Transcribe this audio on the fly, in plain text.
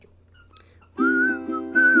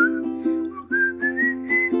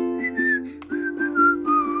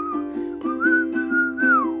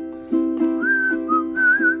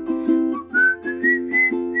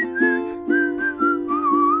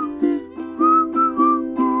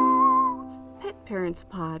Parents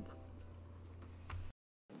Pod.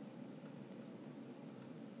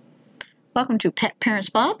 Welcome to Pet Parents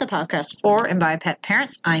Pod, the podcast for and by pet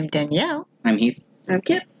parents. I'm Danielle. I'm Heath. I'm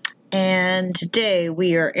Kip. And today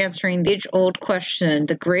we are answering the age-old question,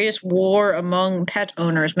 the greatest war among pet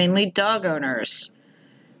owners, mainly dog owners.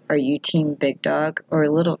 Are you team big dog or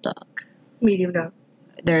little dog? Medium dog.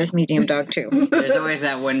 There is medium dog too. There's always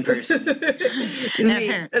that one person. Me,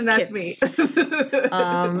 and that's me.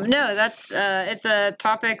 No, that's it's a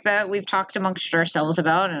topic that we've talked amongst ourselves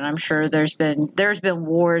about, and I'm sure there's been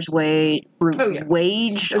wars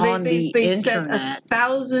waged on the they internet. Sent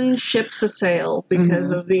 1,000 ships a sail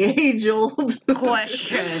because of the age-old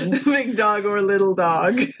question: big dog or little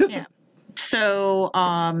dog. Yeah. So,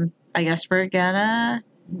 I guess we're gonna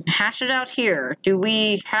hash it out here. Do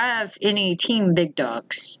we have any team big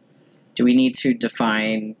dogs? Do we need to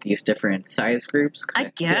define these different size groups? 'Cause I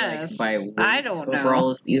feel guess. Like by weight I don't know.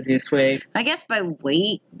 overall is the easiest way. I guess by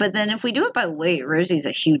weight, but then if we do it by weight, Rosie's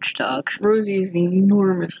a huge dog. Rosie is an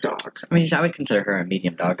enormous dog. I mean, I would consider her a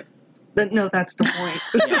medium dog. But no, that's the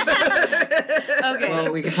point. Okay.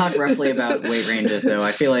 Well, we can talk roughly about weight ranges, though.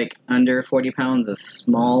 I feel like under 40 pounds is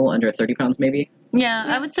small, under 30 pounds maybe. Yeah,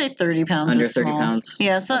 I would say 30 pounds Under is 30 small. pounds.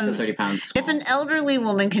 Yeah, Up to so 30 pounds. if an elderly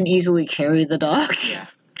woman can easily carry the dog. Yeah.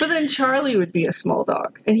 But then Charlie would be a small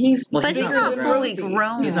dog. And he's Well, But he's bigger not than fully Rosie.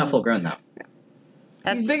 grown. He's not full grown, though.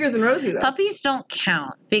 He's bigger than Rosie, though. Puppies don't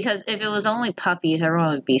count, because if it was only puppies, everyone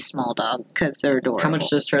would be small dog, because they're adorable. How much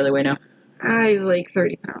does Charlie weigh now? He's like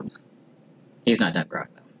 30 pounds. He's not done growing,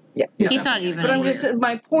 though. Yeah. He's not even But a I'm year. just,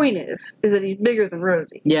 my point is that he's bigger than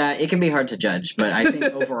Rosie. Yeah, it can be hard to judge, but I think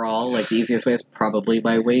overall, like, the easiest way is probably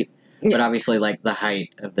by weight. But Yeah. obviously, like, the height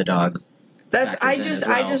of the dog. That's factors in as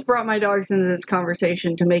I well. just brought my dogs into this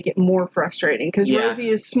conversation to make it more frustrating because Yeah. Rosie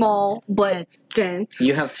is small but dense,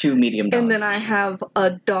 You have two medium dogs. and then I have a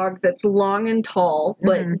dog that's long and tall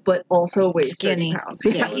but also weighs Skinny. 30 pounds.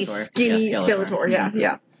 Yeah, he's Skeletor. skinny, Yeah, Skeletor. Skeletor. Yeah,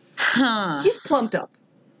 yeah. Huh. He's plumped up.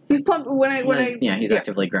 He's plumped He's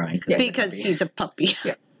actively growing. Yeah. Because he's a puppy.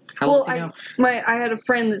 How well, old is he now? I had a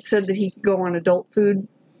friend that said that he could go on adult food,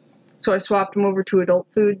 so I swapped him over to adult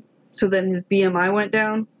food. So then his BMI went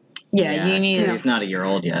down. Yeah, you need He's not a year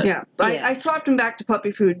old yet. Yeah, Yeah. I swapped him back to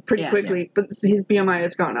puppy food pretty Yeah. quickly, but his BMI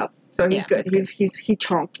has gone up, so he's Yeah, good. that's good. He's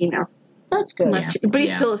chonky now. That's good. Yeah. But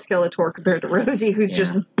he's Yeah. still a Skeletor compared to Rosie, who's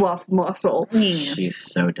just buff muscle. Yeah. She's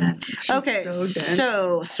so dense. She's Okay, so dense.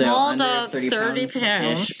 so So small under dog, 30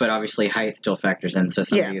 pounds. ish, but obviously height still factors in, so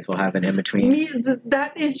some Yeah. of these will have an in-between.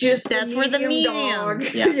 That is just That's where the medium. dog.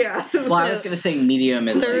 Yeah. yeah. Well, I was going to say medium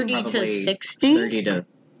is 30 like to probably 60? 30 to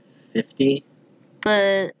 50.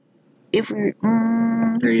 But if we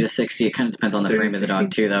 30 to 60, it kind of depends on the 30 frame of the dog,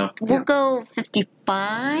 60. too, though. we'll Yeah. go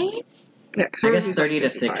 55. Yeah, 'cause I guess Rosie's 30 like to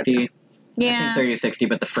 55. 60. I Yeah. think 30 to 60,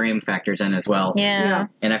 but the frame factors in as well. Yeah. Yeah.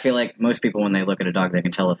 And I feel like most people, when they look at a dog, they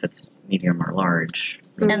can tell if it's medium or large.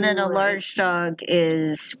 And then a Right. large dog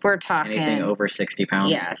is, we're talking. Anything over 60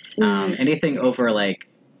 pounds. Yes. Anything over like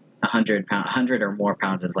 100 or more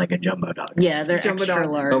pounds is like a jumbo dog. Yeah, they're Jumbo extra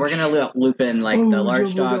dog. large. But we're going to loop in like the Oh,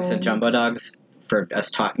 large jumbo dogs dog. and jumbo dogs for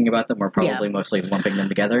us talking about them. We're probably mostly lumping them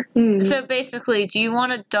together. Mm. So basically, do you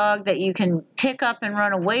want a dog that you can pick up and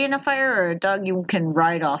run away in a fire, or a dog you can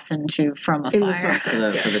ride off into from a In the fire?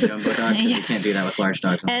 sunset. For the jumbo dog, 'cause Yeah. you can't do that with large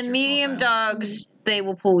dogs. unless And you're medium small child. dogs, they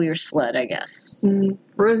will pull your sled, I guess.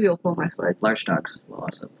 Rosie will pull my sled. Large dogs will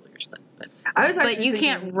also pull your sled. But I was actually But you thinking-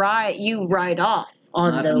 can't ride. You ride off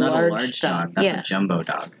on not, the not large, a large dog. That's Yeah. a jumbo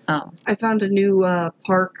dog. Oh. I found a new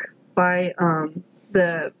park by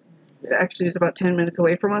actually it's about 10 minutes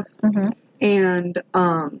away from us. Mm-hmm. And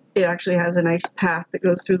it actually has a nice path that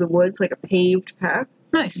goes through the woods, like a paved path.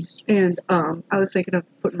 Nice. And I was thinking of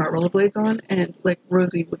putting my rollerblades on, and like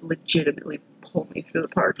Rosie would legitimately pull me through the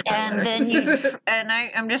park. And then you,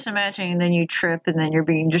 I'm just imagining, then you trip, and then you're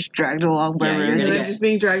being just dragged along by Yeah, you're And Rosie. gonna I'm get- just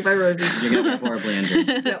being dragged by Rosie. You're going to get horribly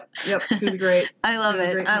injured. Yep, it's gonna be great. I love It's a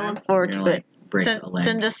it. great I time. look forward You're to gonna, it. like, break Send- a leg.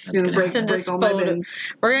 send us- That's It's gonna gonna break, Send break us all my photos.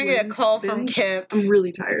 bones. We're gonna get a Limbs, call from limbs. Kip. I'm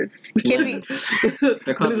really tired.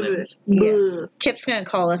 They're called limbs. Ugh. Kip's gonna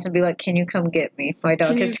call us and be like, "Can you come get me? My dog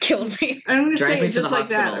Can has you- killed me." I'm gonna Drive say me it to just the like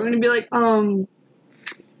that. hospital. I'm gonna be like,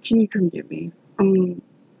 can you come get me?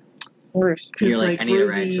 You're like, I need a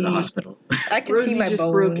ride to the Rosie- hospital. I can Rosie see my just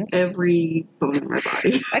broke bones. every bone in my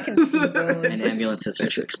body. I can see bones. And ambulances are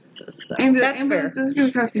too expensive. So. And the That's ambulance fair. is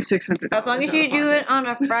gonna cost me $600. As long as you do it on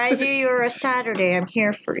a Friday or a Saturday, I'm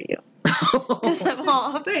here for you. because I'm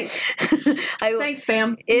off. Thanks. I, Thanks,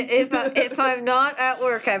 fam. if I'm not at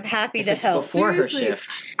work, I'm happy If to it's help. before her Seriously.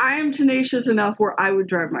 shift. I am tenacious enough where I would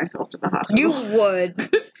drive myself to the hospital. You would.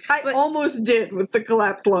 I but- almost did with the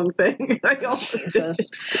collapsed lung thing. I almost Jesus.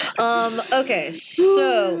 did. Okay,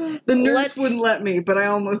 so the nurse let's- wouldn't let me, but I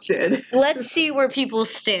almost did. let's see where people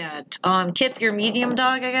stand. Kip, your medium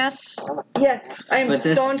dog, I guess. Yes, I am But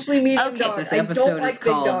this- staunchly medium Okay. dog. This I episode don't is like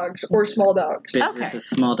big called- dogs or small dogs. Big Okay. versus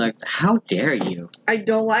small dog. How dare you? I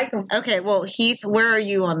don't like them. Okay, well, Heath, where are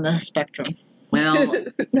you on the spectrum? Well,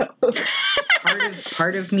 No.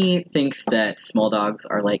 part of me thinks that small dogs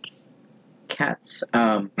are like cats.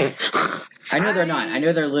 I know they're not. I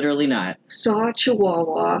know they're literally not. Saw a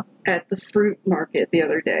Chihuahua at the fruit market the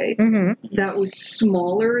other day. Mm-hmm. That was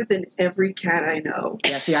smaller than every cat I know.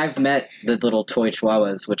 Yeah, see, I've met the little toy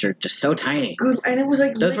chihuahuas, which are just so tiny. Good, and it was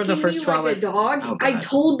like Those were the licking first me like a Chihuahuas. dog. Oh, I God.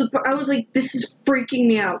 told I was like, this is freaking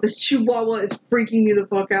me out. This Chihuahua is freaking me the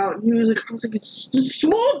fuck out. And he was like, I was like, it's a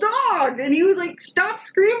small dog, and he was like, stop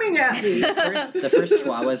screaming at me. The first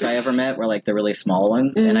chihuahuas I ever met were like the really small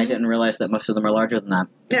ones, and I Mhm. didn't realize that most of them are larger than that.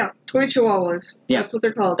 Yeah, toy Chihuahuas. Yeah. That's what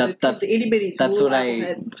they're called. That's- the itty bitties. That's little what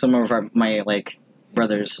applehead. some of my like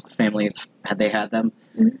brothers' families had them,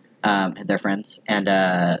 Mhm. and their friends, and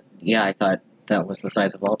yeah, I thought that was the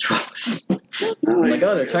size of all chihuahuas. No, I'm like,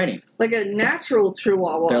 oh, they're tiny. Like a natural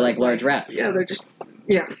Chihuahua. They're like is large rats. Yeah, they're just.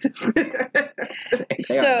 Yeah.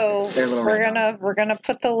 So They're little we're rat gonna dogs. we're gonna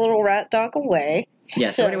put the little rat dog away.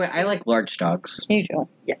 Yeah. So anyway, I like large dogs. You do.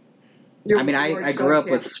 You're I mean, a large I grew dog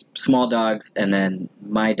up with small dogs, and then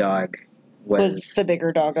my dog Was the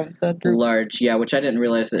bigger dog of the group. large. Yeah, which I didn't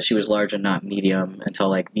realize that she was large and not medium until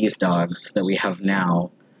like these dogs that we have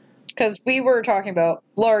now. Because we were talking about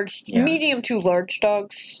large, Yeah. medium to large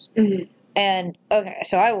dogs. Mhm. And, okay,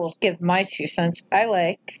 so I will give my 2 cents. I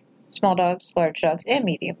like small dogs, large dogs, and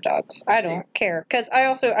medium dogs. I don't care. Because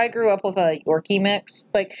I grew up with a Yorkie mix.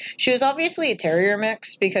 Like, she was obviously a terrier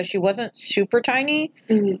mix because she wasn't super tiny,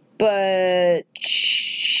 Mhm. but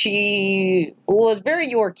she was very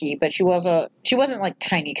Yorkie, but she wasn't like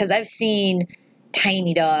tiny. Because I've seen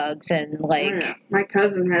tiny dogs and like, Oh, yeah. My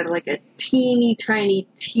cousin had like a teeny tiny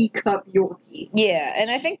teacup Yorkie. yeah, and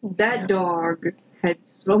I think That Yeah. dog had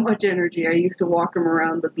so much energy. I used to walk him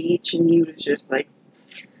around the beach, and he was just like,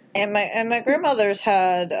 And my grandmother's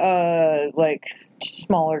had like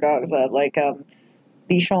smaller dogs that like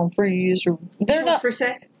Bichon Frise or they're not. for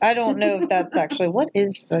sec. I don't know if that's actually what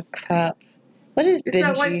is the crap. What is Is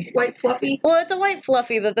that Benji? white fluffy? Well, it's a white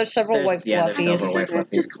fluffy, but there's several There's- white yeah, there's fluffies. several white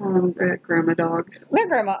fluffies. Just call them grandma dogs. Their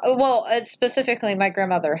grandma. Well, specifically, my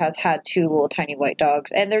grandmother has had 2 little tiny white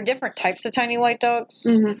dogs, and they're different types of tiny white dogs,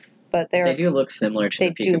 Mm-hmm. but they're They do look similar to They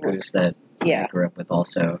the do peekaboos that yeah. I grew up with,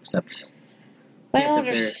 also, except My Yeah, 'cause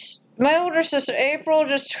older they're- my older sister April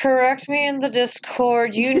just correct me in the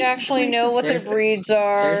Discord. You actually know what their There's- breeds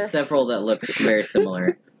are. there's several that look very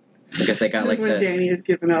similar because they got This like is when the Danny has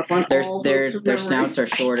given up on all their hopes of their memory. snouts are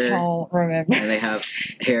I shorter don't remember. and they have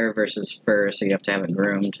hair versus fur, so you have to have it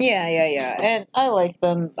groomed. Yeah, and I like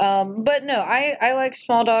them. But no, I like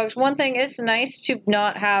small dogs. One thing, it's nice to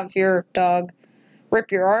not have your dog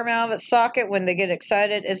rip your arm out of its socket when they get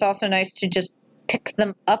excited. It's also nice to just pick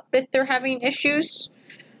them up if they're having issues.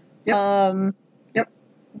 Yep. Yep.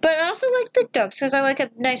 But I also like big dogs because I like a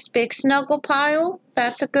nice big snuggle pile.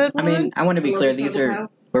 That's a good I one. mean, I want to be Love clear; a these snuggle are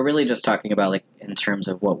pile. we're really just talking about like in terms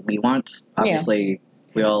of what we want. Obviously,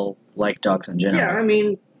 we all like dogs in general. Yeah, I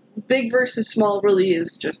mean, big versus small really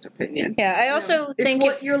is just opinion. yeah, I also It's think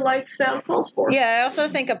what your lifestyle calls for. yeah, I also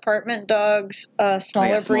think apartment dogs, Oh, smaller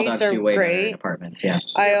yeah, small breeds dogs are do way better in great. apartments. Yeah,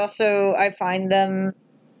 I find them.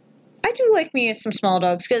 I do like me some small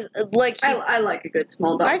dogs because, like, I like a good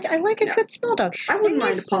small dog. I like a Yeah. good small dog. I wouldn't And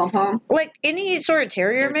mind a this- pom pom. Like any sort of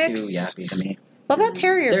terrier they're mix. too yappy to me. What about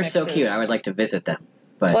terrier They're mixes? so cute. I would like to visit them,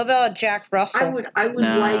 but What about Jack Russell? I would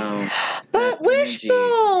no, like. But that energy-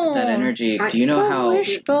 Wishbone. that energy. I- Do you know But how?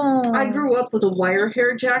 Wishbone. I grew up with a wire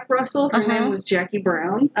hair Jack Russell. Her Uh-huh. name was Jackie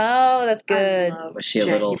Brown. Oh, that's I good. loved Was she a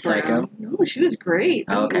Jackie little Brown. psycho? No, she was great.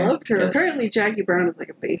 Oh, okay. I loved her. Yes. Apparently, Jackie Brown is like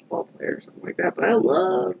a baseball player or something like that. But I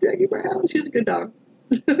love Jackie Brown. She's a good dog.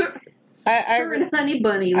 Her and Honey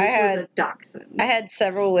Bunny I was had- a dachshund. I had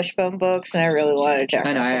several Wishbone books, and I really wanted Jack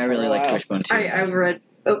I know. Russell I for really a like while. Wishbone too. I read.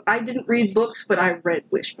 Oh, I didn't read books, but I read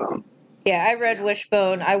Wishbone. Yeah, I read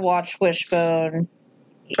Wishbone. I watched Wishbone.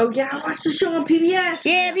 Oh yeah, I watched the show on PBS.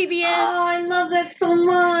 Yeah, PBS. Oh, I love that so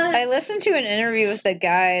much. I listened to an interview with the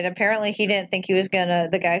guy, and apparently he didn't think he was gonna.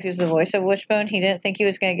 The guy who's the voice of Wishbone, he didn't think he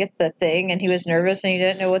was gonna get the thing, and he was nervous, and he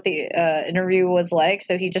didn't know what the interview was like,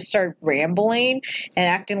 so he just started rambling and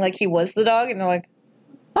acting like he was the dog, and they're like,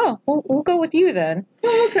 oh, we'll go with you then.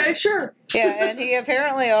 Oh, okay, sure. Yeah, and he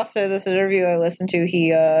apparently also, this interview I listened to,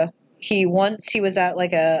 he once he was at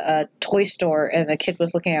like a toy store and the kid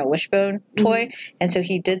was looking at a Wishbone toy, and so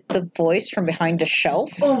he did the voice from behind a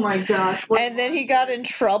shelf. Oh my gosh. What- And then he got in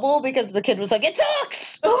trouble because the kid was like, "It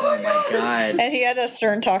talks!" Oh Oh my god. And he had a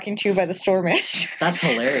stern talking to by the store manager. That's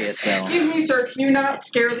hilarious, though. Excuse me, sir. Can you not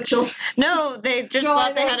scare the children? No, they just No, I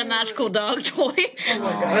thought they know had a you magical dog toy. Oh my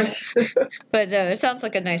Aw. gosh. But no, it sounds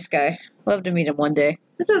like a nice guy. Love to meet him one day.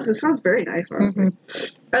 It does. It sounds very nice. Honestly.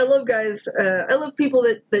 I love guys. I love people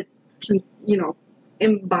that can,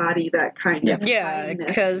 embody that kind of Yeah, kindness,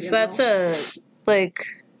 because that's a like,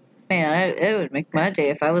 man, it would make my day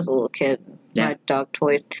if I was a little kid. And Yeah. my dog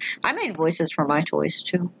toy. I made voices for my toys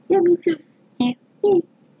too. Yeah, me too.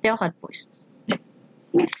 They all had voices.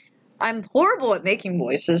 Yeah. I'm horrible at making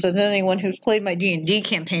voices, and anyone who's played my D&D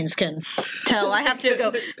campaigns can tell. I have to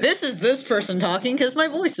go, this is this person talking, because my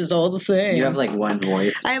voice is all the same. You have like one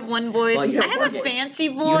voice. I have one voice. Well, you I have have a one voice. fancy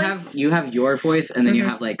You voice. have your voice, and then you Mhm.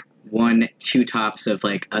 have like two tops of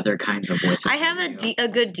like other kinds of voices. I have a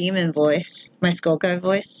good demon voice. My skull guy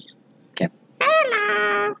voice. Okay.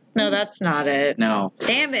 Hello. No, that's not it. No.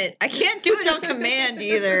 Damn it. I can't do it on command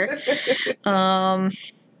either. Hello.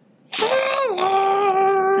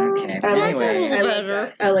 Okay. I like Anyway.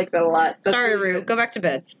 that. I like that a lot. That's Sorry, really Rue. good. Go back to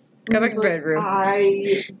bed. Go back to bed, Rue.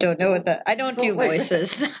 I Don't know what that. I don't do Don't like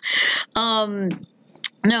voices.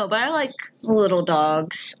 No, but I like little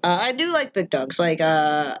dogs. I do like big dogs. Like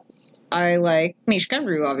I like Mishka and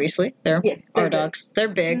Rue. Obviously, they're yes, our they're dogs. They're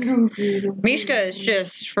big. good. Mishka is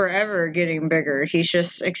just forever getting bigger. He's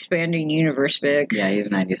just expanding universe big. Yeah, he's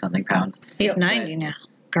 90-something pounds. He's Yep. 90 now.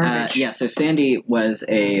 Garbage. Yeah, so Sandy was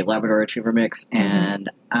a Labrador Retriever mix, and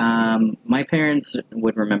my parents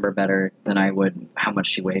would remember better than I would how much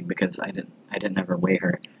she weighed because I didn't ever weigh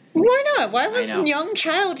her. Why not? Why was know. young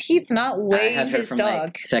child Heath not I weighing had her his from dog?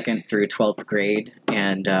 like 2nd through 12th grade,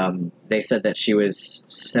 and they said that she was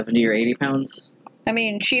 70 or 80 pounds. I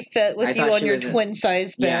mean, she fit with I you thought on she your was twin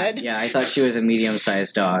size bed. Yeah, I thought she was a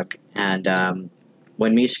medium-sized dog, and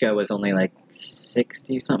when Mishka was only like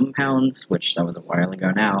 60-something pounds, which that was a while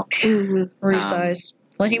ago now. Mhm. Rue Um, size.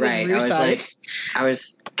 When he was right, Rue I was size. I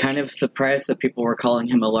was kind of surprised that people were calling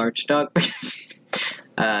him a large dog because,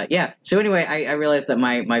 yeah. So anyway, I realized that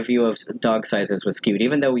my view of dog sizes was skewed,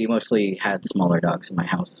 even though we mostly had smaller dogs in my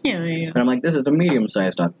house. Yeah. But I'm like, this is a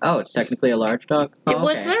medium-sized dog. Oh, it's technically a large dog? Oh,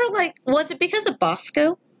 Was okay. there was it because of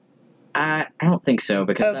Bosco? I don't think so,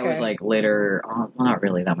 because that was Okay. like later on. Well, not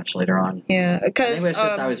really that much later on. Yeah, I because think it was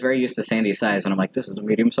just I was very used to Sandy's size, and I'm like, this is a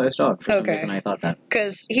medium-sized dog. For some Okay. reason, I thought that.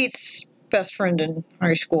 Heath's best friend in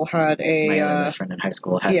high school had My other a best friend in high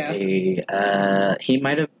school had yeah. he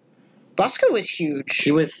might have. Bosco was huge.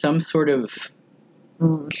 He was some sort of.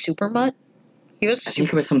 Super mutt. He was I think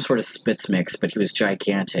it was some sort of Spitz mix, but he was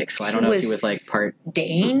gigantic. So I don't He know if he was- was like part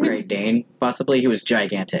Dane. Great Dane. Possibly he was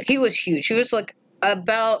gigantic. He was huge. He was like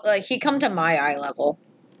about he come to my eye level.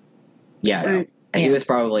 Yeah, So, and he yeah. was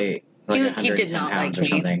probably like He 110 did not pounds like or me.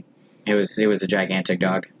 something. It was a gigantic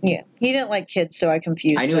dog. Yeah, he didn't like kids, so I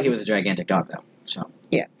confused. I knew him. he was a gigantic dog though. So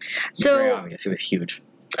very So obvious. He was huge.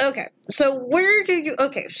 okay, so where do you?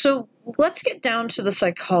 Okay, so let's get down to the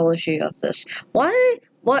psychology of this. Why?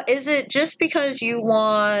 What is it? Just because you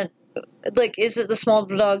want? Like, is it the small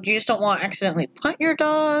dog? You just don't want to accidentally punt your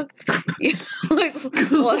dog? Like,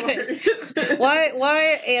 what? Why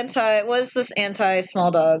anti? What is this anti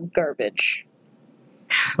small dog garbage?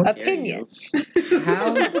 How dare you. Opinions.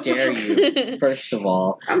 How dare you? First of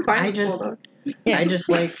all, I'm fine I with just- small dog. Yeah. I just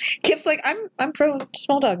like Kip's like, I'm pro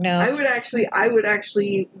small dog now. I would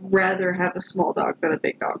actually rather have a small dog than a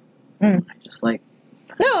big dog. I just like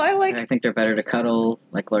No, I like. I think they're better to cuddle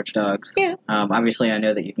like large dogs. Yeah. Obviously, I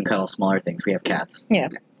know that you can cuddle smaller things. We have cats. Yeah.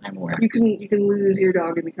 I'm aware. You can lose your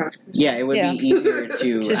dog in the couch. Yeah, it would Yeah. be easier to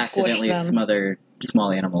To squish accidentally them. smother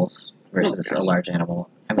small animals versus Oh, a gosh. large animal.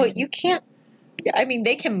 I mean, Well, you can't. I mean,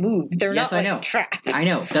 they can move. They're Yes, not I like know. trapped. I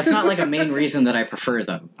know that's not like a main reason that I prefer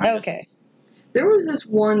them. I'm just- Okay. There was this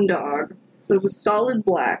one dog that was solid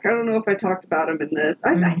black. I don't know if I talked about him in the.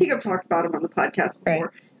 I Mhm. think I've talked about him on the podcast before.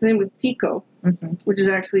 Right. His name was Tico, Mm-hmm. which is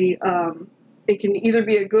actually it can either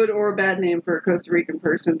be a good or a bad name for a Costa Rican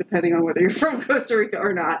person, depending on whether you're from Costa Rica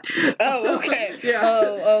or not. Oh, okay. Yeah.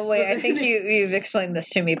 Oh, wait. I think you've explained this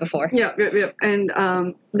to me before. Yep.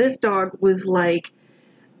 And this dog was like,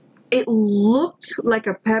 it looked like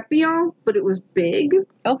a Papillon, but it was big.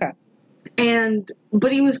 Okay.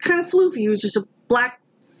 But he was kind of floofy. He was just a black,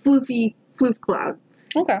 floofy floof cloud.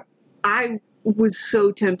 Okay. I was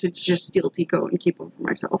so tempted to just steal Tico and keep him for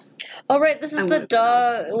myself. Oh, right. This is I the would.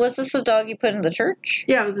 dog. Was this the dog you put in the church?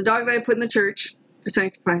 Yeah, it was a dog that I put in the church. to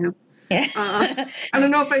sanctify him. Yeah. I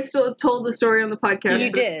don't know if I still told the story on the podcast. You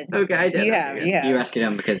but- did. Okay, I did. You have. You have. You rescued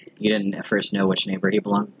him because you didn't at first know which neighbor he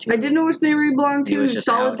belonged to. I didn't know which neighbor he belonged to. He was He was just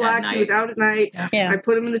out solid at black. night. He was out at night. Yeah. I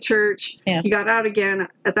put him in the church. Yeah. He got out again.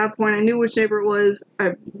 At that point, I knew which neighbor it was. I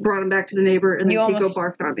brought him back to the neighbor, and then You Chico almost-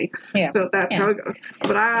 barked on me. Yeah. So that's Yeah. how it goes.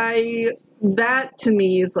 But that to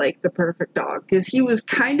me is like the perfect dog because he was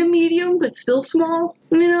kind of medium but still small.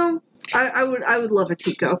 You know, I would love a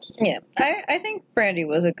Tico. Yeah. I think Brandy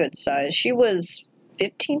was a good size. She was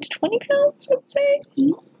 15 to 20 pounds, I'd say.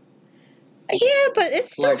 Yeah, but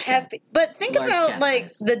it's still Large cat. heavy. But think Large about cat like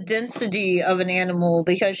size. the density of an animal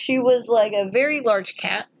because she was like a very large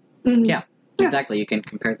cat. Mhm. Yeah. Exactly. You can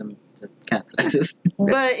compare them to cat sizes.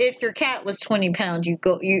 But if your cat was 20 pounds,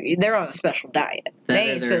 they're on a special diet. That They ain't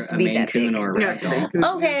either supposed to a be Maine that Coon big. or a Yeah, it's a Maine Ragdoll. Coon.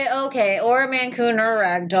 Okay, or a Mancoon or a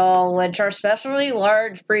Ragdoll, which are especially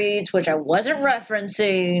large breeds, which I wasn't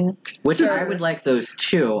referencing. Which Sure. I would like those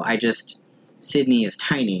too. Sydney is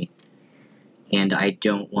tiny, and I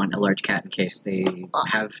don't want a large cat in case they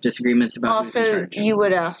have disagreements about who's in Also, charge. you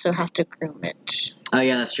would also have to groom it. Oh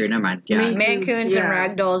yeah, that's true. Never mind. Yeah, Maine Mancoons yeah.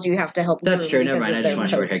 and Ragdolls, you have to help. that's groom true. Never because mind. I of just their want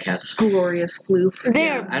short-haired coats. cats. Glorious floof.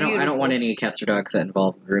 They're I don't beautiful. want any cats or dogs that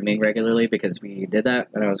involve grooming regularly because we did that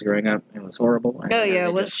when I was growing up. It was horrible. And Oh, yeah, they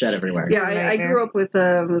it was- just shed everywhere. Yeah, I Nightmare. grew up with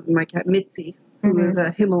my cat Mitzi, who Mhm. was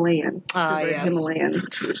a Himalayan. Ah, She was a yes. Himalayan.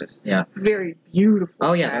 She was just Yeah. very beautiful.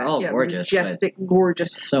 Oh, yeah, cat. they're all gorgeous, but- majestic,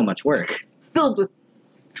 gorgeous, So much work. filled with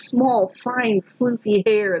small, fine, floofy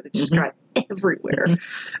hair that just Mhm. got everywhere.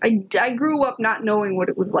 I grew up not knowing what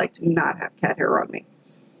it was like to not have cat hair on me.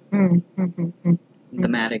 The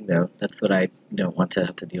matting, though, that's what I don't want to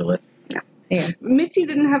have to deal with. Mitzi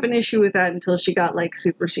didn't have an issue with that until she got like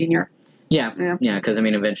super senior. Yeah, Yeah. yeah, because I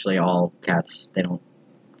mean, eventually, all cats they don't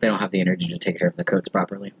have the energy to take care of the coats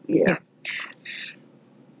properly. Yeah.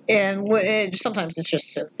 And sometimes it's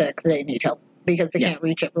just so thick they need help because they Yeah. can't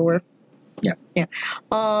reach everywhere. Yeah. Yeah.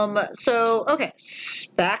 So okay,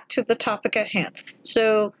 back to the topic at hand.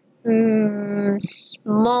 So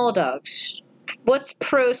small dogs. What's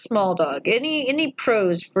pro small dog? Any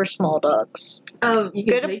pros for small dogs? You can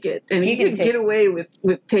Good- take it, and you you can can take get away with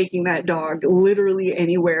taking that dog literally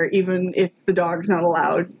anywhere, even if the dog's not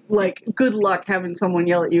allowed. Like, good luck having someone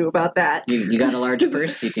yell at you about that. You got a large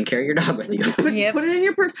purse, you can carry your dog with you. Put it in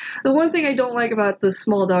your purse. The one thing I don't like about the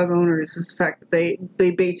small dog owners is the fact that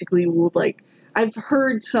they basically will, like, I've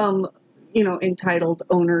heard some, entitled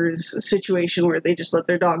owners situation where they just let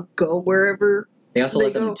their dog go wherever They also They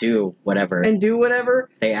let them go- do whatever and do whatever.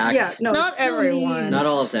 they act. Yeah, no, Not it still everyone. needs- Not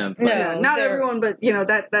all of them. No, Yeah, not they're- everyone, but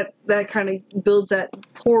that kind of builds that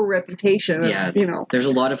poor reputation. Of, Yeah. you know. There's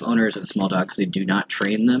a lot of owners of small dogs that do not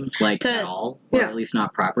train them like Good. at all, or Yeah. at least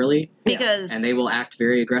not properly, Because and they will act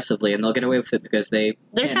very aggressively, and they'll get away with it because they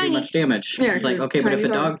they're can't tiny. do much damage. Yeah, it's like they're okay, but if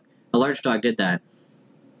tiny a large dog did that,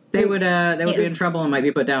 they would be in trouble and might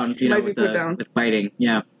be put down. Might be with put down. with biting.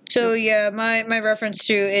 Yeah, So yeah, my reference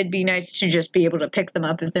to it'd be nice to just be able to pick them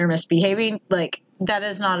up if they're misbehaving. Like that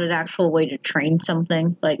is not an actual way to train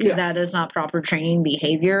something. Like Yeah. that is not proper training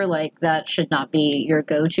behavior. Like that should not be your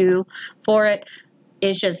go-to for it.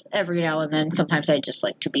 It's just every now and then. Sometimes I just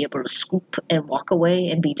like to be able to scoop and walk away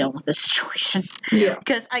and be done with the situation Yeah.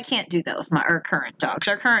 because I can't do that with our current dogs.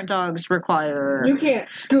 Our current dogs require. You can't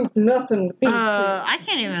scoop nothing with these I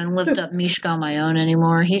can't even lift up Mishka on my own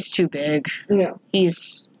anymore. He's too big. two. No,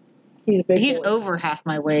 He's he's a big boy. over half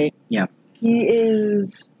my weight. He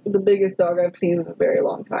is the biggest dog I've seen in a very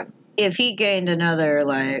long time. If he gained another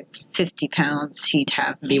like 50 pounds, he'd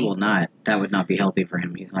have me. he will not. That would not be healthy for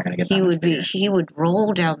him. He's not going to get. That He much would be. bigger. He would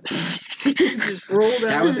roll down the stairs. Just roll down.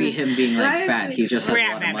 That would be him being like I fat. actually- He just has a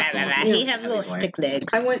lot of muscle. He has little Heavy boy. stick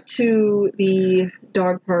legs. I went to the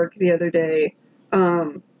dog park the other day,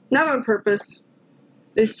 not on purpose.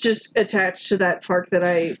 It's just attached to that park that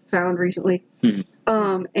I found recently. Mhm.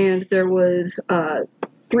 And there was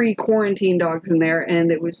 3 quarantine dogs in there,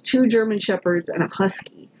 and it was 2 German Shepherds and a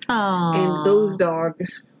Husky. And those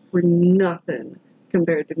dogs were nothing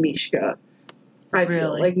compared to Mishka. I feel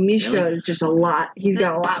Really? like Mishka Really? is just a lot. He's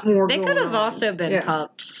got a lot more. They going could have on. also been Yeah.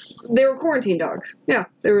 pups. They were quarantine dogs. Yeah,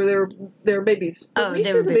 they were babies. But Oh, they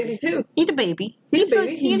Mishka's were a baby too. He's a baby. He's a like,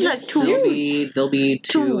 baby. he's He's like just 2. They'll be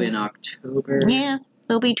two Two. in October. Yeah,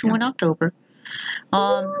 they'll be 2 in October.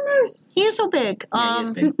 Enormous. He is so big. Yeah,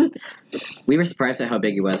 he is big. We were surprised at how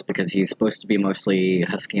big he was because he's supposed to be mostly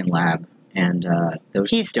husky and lab, and those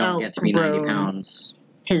He's don't get to be 90 outgrown. pounds.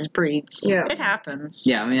 His breeds. Yeah. It happens.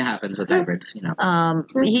 Yeah, I mean it happens with hybrids, you know.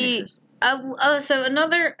 He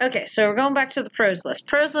So we're going back to the pros list.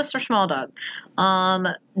 Pros list for small dog.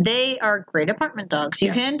 They are great apartment dogs. You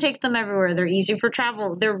Yeah. can take them everywhere. They're easy for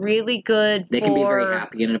travel. They're really good. They can be very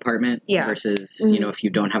happy in an apartment. Yeah. Versus, if you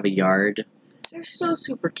don't have a yard. They're so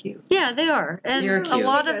super cute. Yeah, they are. And They're a cute.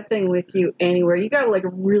 lot That of thing with you anywhere. You got like a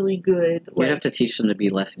really good. You have to teach them to be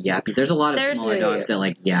less yappy. There's a lot of smaller dogs that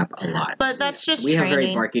like yap a lot. But that's just we training. have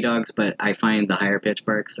very barky dogs, but I find the higher pitch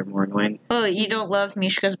barks are more annoying. Oh, you don't love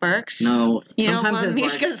Mishka's barks? No, You don't sometimes love his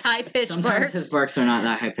barks- Mishka's high pitched Sometimes barks? his barks are not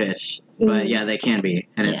that high pitched, but yeah, they can be,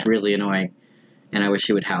 and it's really annoying. And I wish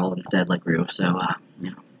he would howl instead, like Rue. So,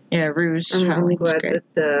 Yeah, Ruse. I'm really howling's glad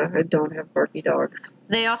great. that I don't have barky dogs.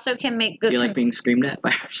 They also can make good. do you like being screamed at by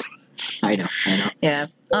ours? I know. Yeah.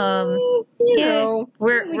 You yeah, know,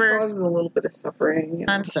 we're it causes a little bit of suffering. You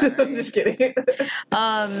know. I'm sorry. I'm just kidding.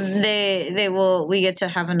 We get to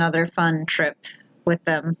have another fun trip with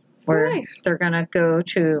them where Nice. they're gonna go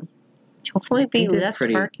to hopefully be They did less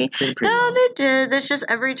pretty- barky. They did pretty No, well. they did. It's just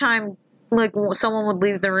every time like someone would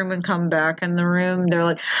leave the room and come back in the room, they're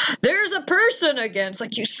like, "There's a person again." It's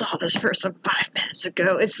like you saw this person 5 minutes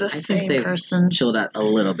ago. It's the I think same they've person. chilled out a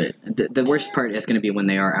little bit. The worst part is going to be when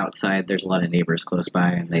they are outside. There's a lot of neighbors close by,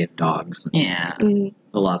 and they have dogs. Yeah, Mm.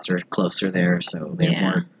 The lots are closer there, so they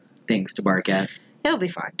have more things to bark at. it'll be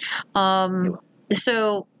fine. will.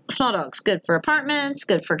 So small dogs, good for apartments,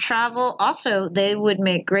 good for travel. Also, they would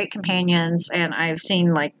make great companions, and I've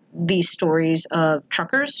seen like these stories of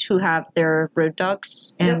truckers who have their road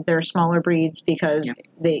dogs and their smaller breeds because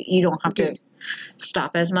you don't have to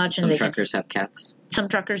stop as much. Some and truckers have cats. some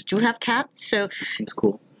truckers do have cats. So It seems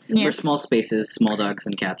cool. yeah. For small spaces, small dogs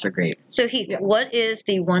and cats are great. So Heath, what is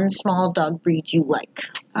the one small dog breed you like?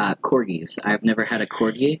 Corgis. I've never had a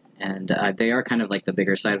corgi, and they are kind of like the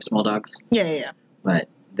bigger side of small dogs. Yeah. But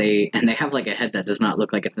they have like a head that does not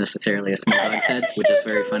look like it's necessarily a small dog's head, which is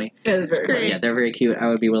very funny. That is very Great. But yeah, they're very cute. I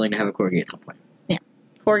would be willing to have a corgi at some point.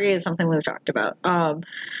 Corgi is something we've talked about.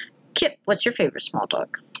 Kip, what's your favorite small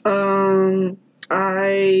dog?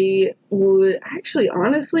 I would actually,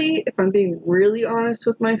 honestly, if I'm being really honest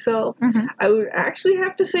with myself, Mm-hmm. I would actually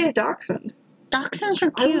have to say a dachshund. Dachshunds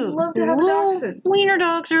are I would cute. love to have a Little dachshund. wiener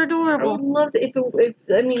dogs are I adorable. would love to, if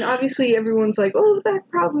I mean, obviously everyone's like, oh, the back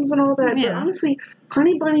problems and all that, but Yeah. honestly,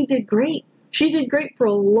 Honey Bunny did great. She did great for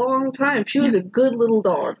a long time. She was a good little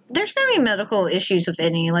dog. There's going to be medical issues, if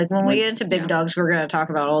any. Like, when we get into big dogs, we're going to talk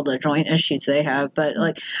about all the joint issues they have. But,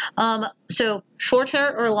 so short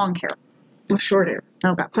hair or long hair? Short hair.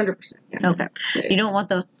 Okay. 100%. Yeah. Okay. You don't want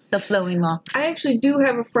the flowing locks. I actually do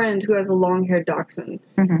have a friend who has a long-haired dachshund,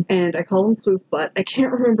 Mhm. and I call him Floofbutt. I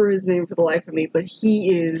can't remember his name for the life of me, but he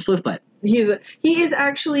is he is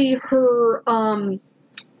actually her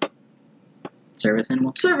Service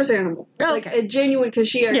animal? service animal, like Okay. a genuine, because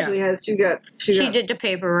she actually has she She did the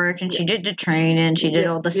paperwork, and she did the training, she did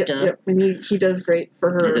all the stuff. and he does great for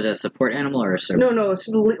her. Is it a support animal or a service? No, it's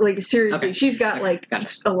like seriously, Okay. she's got like Got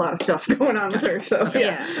it. a lot of stuff going on with her. So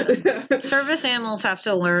Yeah. Service animals have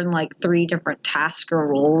to learn like 3 different tasks or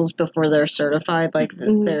roles before they're certified. Like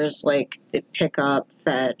Mhm. there's like the pick up,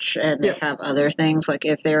 fetch, and they Yep. have other things. Like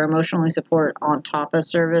if they're emotionally support on top of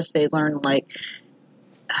service, they learn like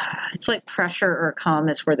it's like pressure or calm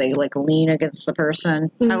is where they like lean against the person.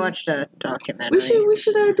 I Mhm. watched a documentary we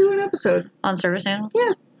should do an episode. on service animals.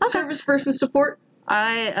 Yeah. Okay. Service versus support.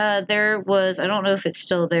 There was, I don't know if it's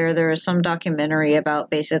still there. There was some documentary about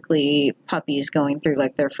basically puppies going through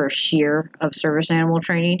like their first year of service animal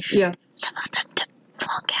training. Yeah. Some of them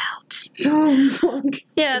flunk out. So long.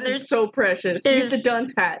 Yeah, It is there's so precious. You get the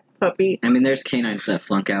dunce hat puppy. I mean, there's canines that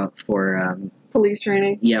flunk out for Police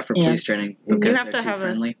training. police training. You because have they're to too have a-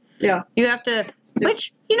 friendly. you have to,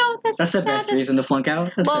 which That's the best saddest- reason to flunk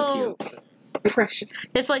out. That's Well, so cute. Precious.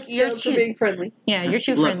 it's like you're Girls are too, being friendly. you're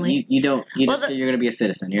too Look, friendly. you don't. Well, You're going to be a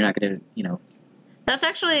citizen. You're not going to. That's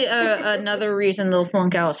actually another reason they'll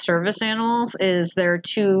flunk out service animals is they're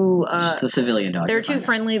too It's just a civilian dog. they're You're too fine.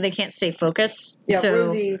 friendly. They can't stay focused. Yeah,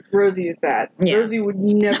 so Rosie is that. Yeah. Rosie would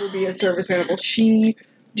never be a service animal. She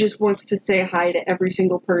just wants to say hi to every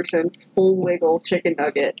single person. Full wiggle chicken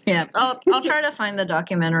nugget. yeah, I'll try to find the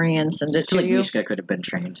documentary and send it to Like you. Mishka could have been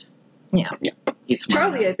trained. Yeah. He's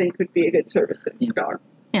smart. Charlie, I think, could be a good service dog.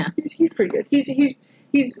 Yeah. He's pretty good.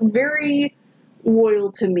 He's very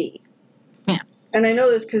loyal to me. Yeah. And I know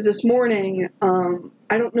this because this morning,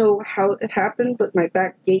 I don't know how it happened, but my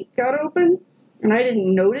back gate got open, and I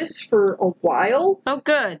didn't notice for a while. Oh,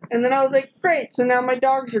 good. And then I was like, great, so now my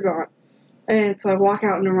dogs are gone. And so I walk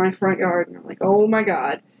out into my front yard, and I'm like, oh my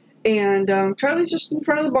god. And Charlie's just in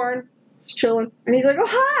front of the barn, just chilling, and he's like, "Oh,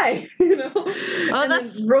 hi," you know. Oh, and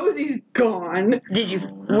that's- then Rosie's gone. Did you?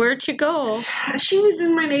 Where'd you go? She was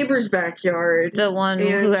in my neighbor's backyard. The one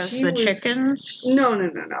And who has she the was- chickens? No,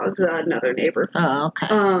 it was another neighbor. Oh,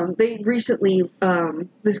 okay. They recently,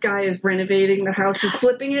 this guy is renovating the house. He's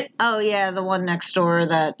flipping it. Oh, yeah, the one next door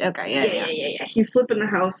that... Okay, yeah. He's flipping the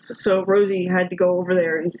house, so Rosie had to go over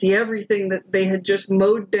there and see everything that they had just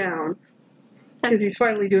mowed down. Because he's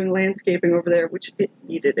finally doing landscaping over there, which it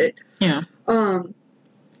needed it. Yeah. And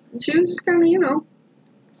she was just kind of, you know.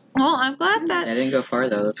 Well, I'm glad that... They didn't go far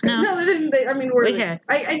though. That's good. No. No, they didn't. I mean, where Okay.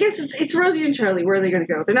 I guess it's Rosie and Charlie. Where are they going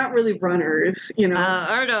to go? They're not really runners, you know.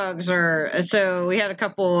 Our dogs are... So we had a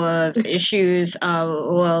couple of issues.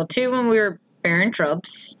 Well, two when we were bearing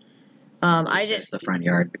shrubs. I didn't... Just the front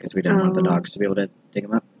yard because we didn't want the dogs to be able to dig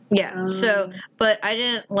them up. Yeah, so... But I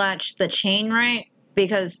didn't latch the chain right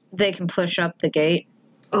because they can push up the gate.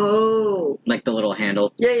 Oh. Like the little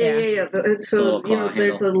handle. Yeah. The So, little you know, claw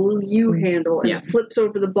there's a little U handle, and Yeah. it flips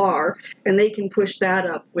over the bar, and they can push that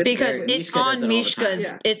up. With Because Mishka it's does on it all the time. Mishka's...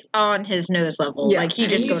 Yeah. It's on his nose level. Yeah. Like, he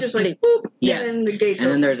and just he's goes... just like, boop, Yes. and then the gate's And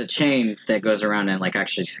then open. there's a chain that goes around and like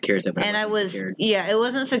actually secures it. But And it I wasn't was... secured. Yeah, it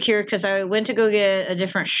wasn't secure because I went to go get a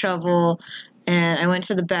different shovel... And I went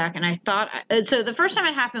to the back, and I thought... So the first time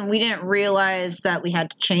it happened, we didn't realize that we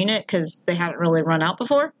had to chain it because they hadn't really run out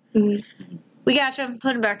before. Mhm. We got them,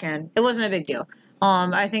 put them back in. It wasn't a big deal.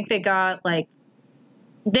 I think they got, like...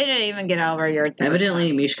 They didn't even get out of our yard. the first Evidently,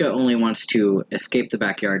 time. Mishka only wants to escape the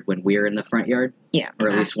backyard when we're in the front yard. Yeah. Or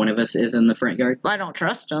at least one of us is in the front yard. I don't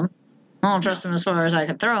trust them. I don't trust them as far as I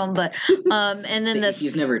can throw them, but... and then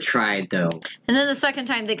He's never tried, though. And then the second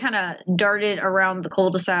time, they kind of darted around the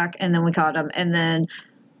cul-de-sac, and then we caught them. And then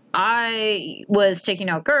I was taking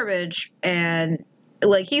out garbage, and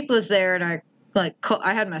like Heath was there, and I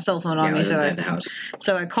had my cell phone on I me, was so inside the house.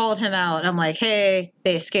 I called him out. And I'm like, hey,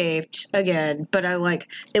 they escaped again, but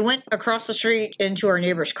they went across the street into our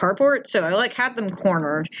neighbor's carport, so I had them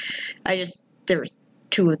cornered. There was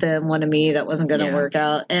two of them, one of me. That wasn't going to Yeah. work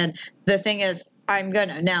out. And the thing is, I'm going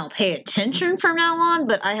to now pay attention from now on,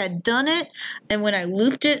 but I had done it, and when I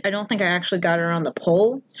looped it, I don't think I actually got it around the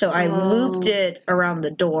pole, so I looped it around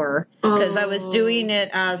the door, because I was doing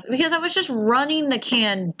it because I was just running the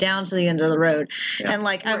can down to the end of the road, Yeah. and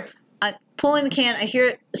I'm pulling the can, I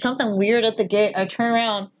hear something weird at the gate, I turn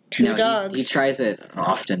around, two dogs. He tries it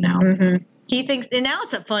often now. Mm-hmm. He thinks, and now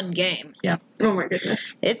it's a fun game. Oh my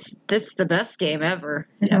goodness. It's the best game ever.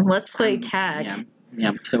 Yeah. Let's play tag.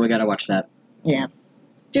 Yeah, so we gotta watch that. Yeah.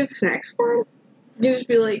 Do you have snacks for him? You just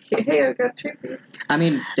be like, hey, I got a treat for you. I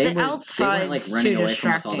mean, they The weren't outside's like too running away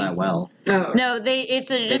from us all distracting. that well. Oh. No, it's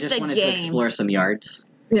They just just a wanted to game. explore some yards.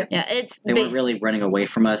 Yeah, it's They weren't really running away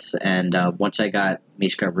from us, and once I got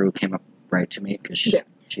Mishka, Rue came up right to me because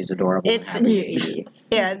she's adorable. and It's- happy.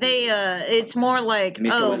 Yeah. they it's more like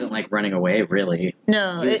Mishka wasn't like running away, really.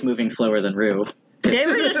 no, He was moving slower than Rue. they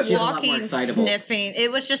were just She's a lot more walking, excitable. sniffing.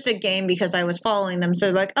 It was just a game because I was following them.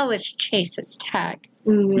 So like, oh, it's Chase's tag.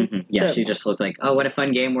 Mm-hmm. Yeah, So- she just was like, "Oh, what a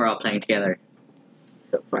fun game we're all playing together."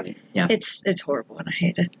 So funny. It's horrible and I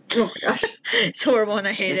hate it. Oh my gosh. It's horrible and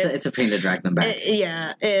I hate it. It's a pain to drag them back.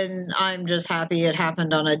 Yeah, and I'm just happy it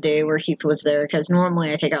happened on a day where Heath was there because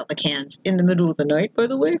normally I take out the cans in the middle of the night. By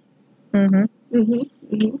the way. Mm-hmm.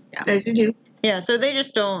 Mm-hmm. Mm-hmm. Yeah. As you do. Yeah, so they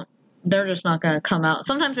just don't. They're just not going to come out.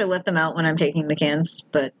 Sometimes I let them out when I'm taking the cans,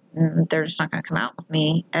 but they're just not going to come out with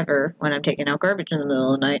me ever when I'm taking out garbage in the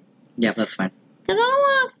middle of the night. Yeah, that's fine. Because I don't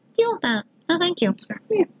want to deal with that. No, thank you. That's fair.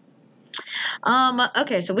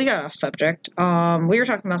 Okay, so we got off subject. We were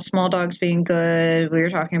talking about small dogs being good. We were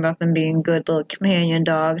talking about them being good little companion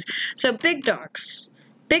dogs. So big dogs.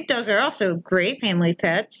 Big dogs are also great family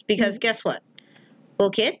pets because guess what?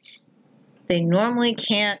 Little kids, they normally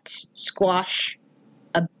can't squash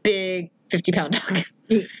a big 50-pound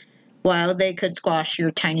dog. While they could squash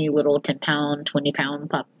your tiny little 10-pound, 20-pound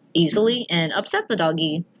pup easily and upset the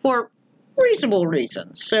doggy for reasonable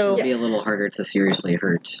reasons. So It'd be a little harder to seriously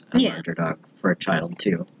hurt a larger dog for a child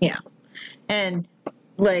too. and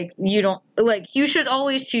like you should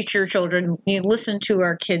always teach your children, you listen to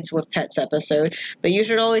our Kids with Pets episode, but you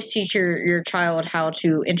should always teach your child how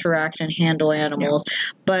to interact and handle animals.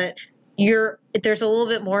 But there's a little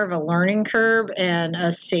bit more of a learning curve and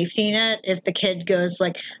a safety net if the kid goes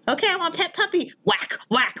like, okay, I want a pet puppy, whack,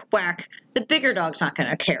 whack, whack. The bigger dog's not going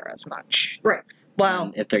to care as much. Right. Well,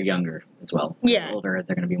 And if they're younger as well. Yeah. Older,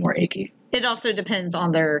 they're going to be more achy. it also depends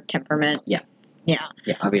on their temperament. Yeah. Yeah,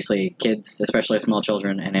 Yeah, obviously, kids, especially small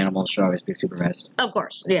children and animals, should always be supervised. of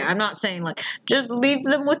course. Yeah, I'm not saying like just leave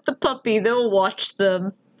them with the puppy. They'll watch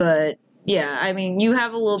them. But yeah, I mean, you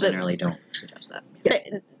have a little Generally, don't suggest that.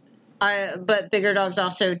 bit. But bigger dogs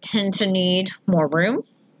also tend to need more room.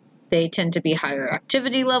 They tend to be higher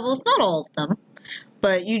activity levels. Not all of them,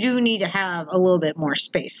 but you do need to have a little bit more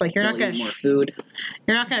space. Like you're They'll not going eat to more food.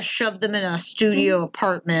 you're not going to shove them in a studio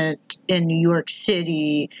apartment in New York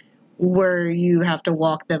City where you have to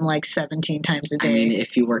walk them like 17 times a day. I mean,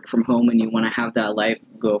 if you work from home and you want to have that life,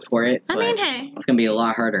 go for it. I but mean, hey, it's gonna be a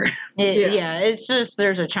lot harder. yeah, it's just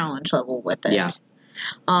there's a challenge level with it. Yeah.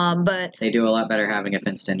 But They do a lot better having a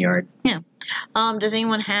fenced-in yard. does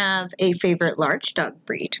anyone have a favorite large dog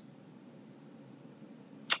breed?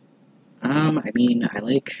 I mean, I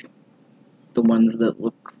like the ones that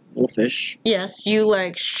look wolfish. Yes, you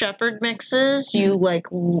like shepherd mixes. You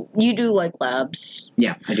do like labs,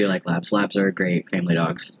 Yeah, I do like labs. Labs are great family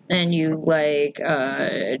dogs. and you like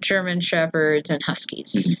German shepherds and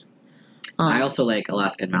huskies. I also like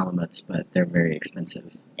Alaskan Malamutes, but they're very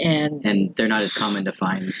expensive. And they're not as common to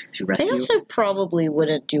find to rescue. they also probably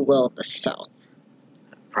wouldn't do well in the South.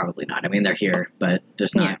 Probably not. I mean, they're here, but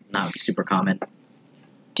just not super common.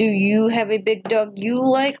 Do you have a big dog you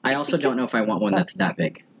like? I also don't know if I want one that's that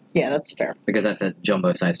big. Yeah, that's fair. Because that's a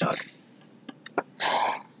jumbo-sized dog.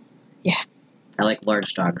 Yeah. I like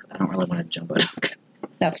large dogs. I don't really want a jumbo dog.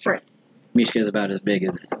 That's fair. Mishka is about as big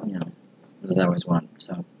as I always want.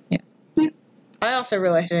 So I also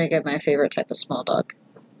realized I didn't get my favorite type of small dog.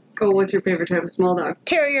 Oh, what's your favorite type of small dog?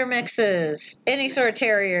 Terrier mixes. Any sort of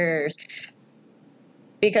terriers.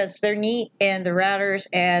 Because they're neat and they're ratters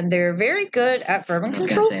and they're very good at vermin I was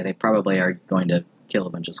control. going to say, they probably are going to kill a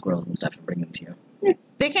bunch of squirrels and stuff and bring them to you.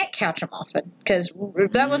 They can't catch them often because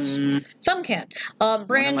that was some can. One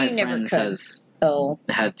Brandy of my never friends could. has Oh,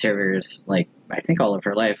 had terriers, like, I think all of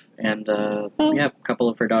her life. And, a couple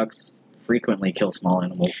of her dogs frequently kill small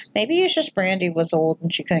animals. maybe it's just Brandy was old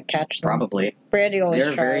and she couldn't catch them. Probably. Brandy always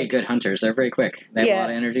They're tried. very good hunters. They're very quick. They have a lot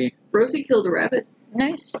of energy. Rosie killed a rabbit.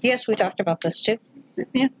 Nice. Yes, we talked about this too.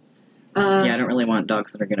 Yeah, I don't really want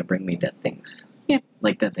dogs that are going to bring me dead things. Yeah.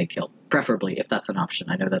 Like that they kill. Preferably, if that's an option.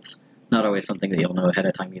 I know that's not always something that you'll know ahead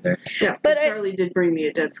of time either. Yeah, But but Charlie did bring me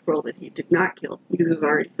a dead squirrel that he did not kill because it was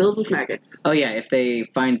already filled with maggots. Oh yeah, if they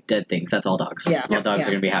find dead things, that's all dogs. Yeah. All dogs Yeah.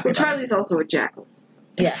 are going to be happy Well, about Charlie's also a jackal.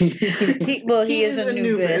 Yeah. it. He is is a a Nubis.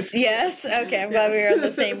 Nubis. Yes. Okay. I'm glad we were on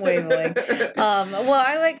the same wavelength. Well,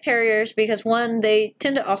 I like terriers because one, they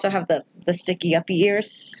tend to also have the sticky uppy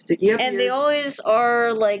ears. Sticky up And they ears. always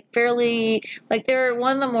are like fairly like they're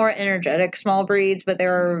one of the more energetic small breeds, but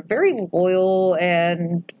they're very loyal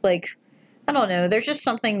and like I don't know. There's just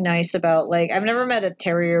something nice about like I've never met a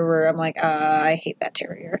terrier where I'm like, I hate that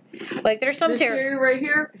terrier. Like there's some This terrier. terrier right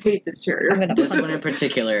here, I hate this terrier. I'm gonna This punch one in it.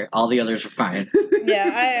 particular, all the others are fine.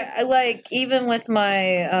 Yeah, I like even with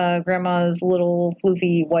my grandma's little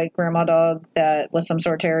floofy white grandma dog that was some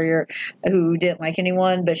sort of terrier who didn't like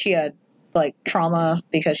anyone, but she had like trauma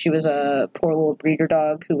because she was a poor little breeder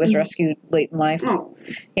dog who was rescued late in life. Oh,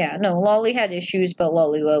 Yeah, no, Lolly had issues, but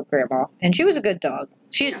Lolly loved grandma, and she was a good dog.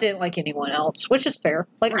 She just didn't like anyone else, which is fair.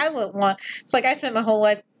 Like I wouldn't want. It's like I spent my whole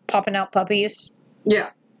life popping out puppies. yeah.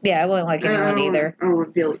 Yeah, I wouldn't like anyone either. I don't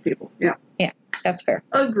want to deal with people. Yeah. That's fair.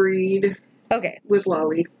 Agreed Okay, with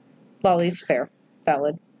Lolly. Lolly's fair,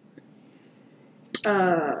 valid.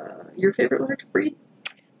 Your favorite large breed?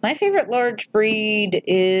 My favorite large breed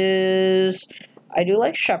is I do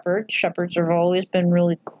like shepherds. Shepherds have always been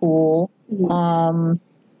really cool.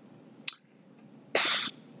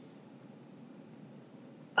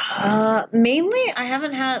 Mainly I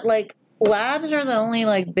haven't had like labs are the only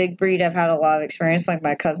like big breed I've had a lot of experience. Like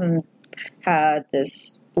my cousin had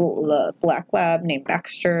this black lab named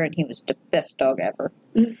Baxter, and he was the best dog ever.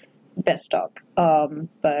 Best dog.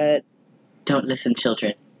 But Don't listen,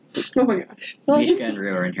 children. Oh my gosh. Mishka and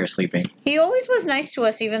Rue are in here sleeping. he always was nice to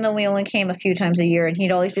us, even though we only came a few times a year, and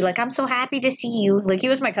he'd always be like, I'm so happy to see you. Like, he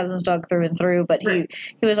was my cousin's dog through and through, but he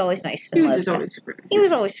was always nice. He And was just loved always super nice. He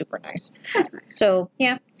was always super nice. That's nice. So,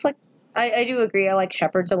 yeah, it's like, I do agree. I like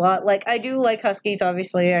shepherds a lot. Like, I do like huskies,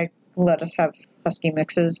 obviously. I let us have husky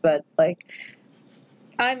mixes, but, like,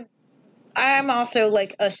 I'm also,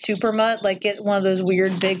 like, a super mutt. Like, get one of those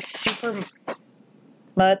weird, big super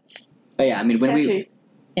mutts. But yeah, I mean, when Cat we... chase.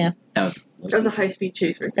 That was a high-speed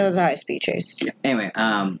chase right It was a high-speed chase. Anyway,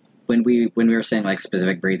 when we were saying like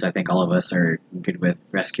specific breeds, I think all of us are good with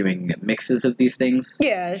rescuing mixes of these things.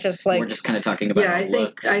 Yeah, it's just like... We're just kind of talking about Yeah, the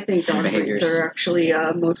look. I think dog behaviors. breeds are actually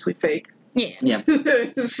mostly fake. Yeah. Yeah.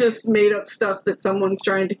 It's just made up stuff that someone's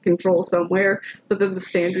trying to control somewhere, but then the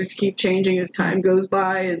standards keep changing as time goes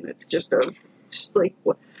by, and it's just like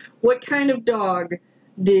what kind of dog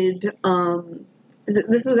did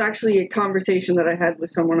this was actually a conversation that I had with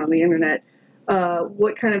someone on the internet.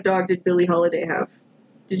 What kind of dog did Billie Holiday have?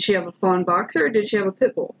 Did she have a fawn boxer or did she have a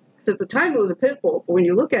pit bull? Because at the time it was a pit bull, but when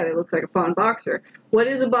you look at it, it looks like a fawn boxer. What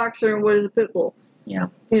is a boxer and what is a pit bull? Yeah.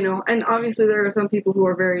 You know, and obviously there are some people who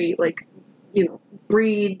are very, like, you know,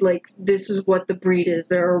 breed, like, this is what the breed is.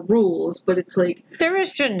 There are rules, but it's like... There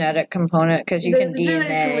is genetic component, because you can there's a genetic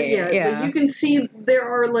DNA. component, like, you can see there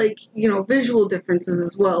are, like, you know, visual differences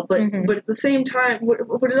as well, but but at the same time, what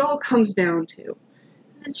it all comes down to,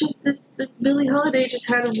 it's just Billie Holiday just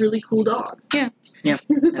had a really cool dog. Yeah. And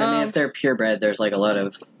I mean, if they're purebred, there's, like, a lot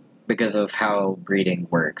of... Because of how breeding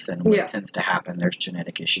works and what tends to happen, there's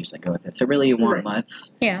genetic issues that go with it. So really, you want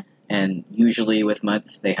mutts. Yeah. And usually with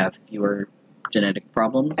mutts, they have fewer genetic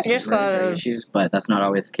problems. I just thought of issues, but that's not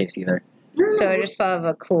always the case either. So I just thought of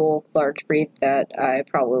a cool large breed that I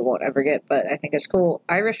probably won't ever get, but I think it's cool.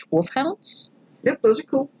 Irish Wolfhounds. Yep, those are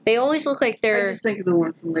cool. They always look like I they're... just think of the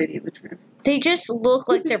one from Lady and the Tramp. They just look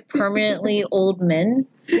like they're permanently old men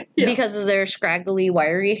because of their scraggly,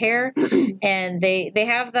 wiry hair. And they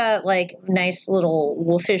have that, like, nice little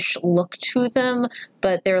wolfish look to them,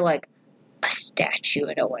 but they're like a statue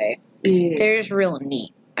in a way. Yeah. They're just real neat.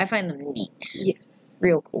 I find them neat. Yes.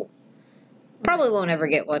 Real cool. Probably won't ever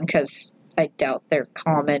get one because I doubt they're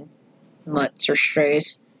common mutts or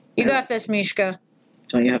strays. You got this, Mishka.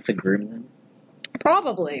 Don't you have to groom them?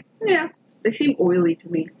 Probably. Yeah. They seem oily to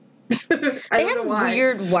me. I They don't know have why.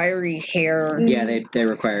 weird, wiry hair. Yeah, they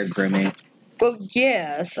require grooming. Well,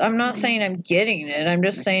 yes. I'm not saying I'm getting it. I'm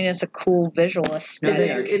just saying it's a cool visual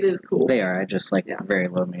aesthetic. It is cool. They are. I just like very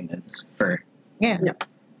low maintenance fur. Yeah.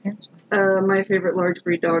 My favorite large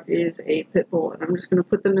breed dog is a pit bull, and I'm just going to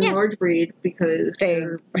put them in large breed because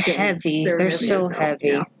They're heavy. They're so as hell. heavy.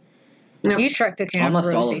 Yeah. Yep. You try picking Almost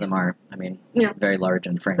up all Rosie. of them are. I mean, Yeah. very large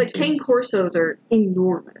in frame Like too. Cane Corsos are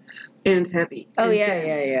enormous and heavy. Oh, and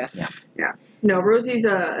yeah, dense. yeah. No, Rosie's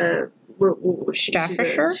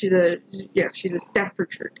Staffordshire? She's a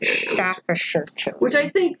Staffordshire Terrier. Staffordshire. Which I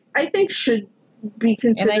think should be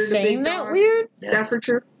considered. Am I saying a big that dog. weird? Yes.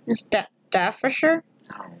 Staffordshire, Staffordshire?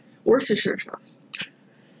 Oh, Worcestershire sauce.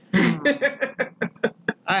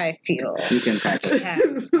 I feel. you can practice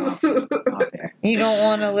off air. You don't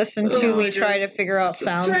want to listen to Oh me my try God. to figure out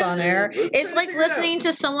sounds Try on to- air. let's It's try to like figure it out. listening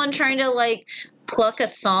to someone trying to, like, pluck a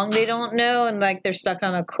song they don't know and, like, they're stuck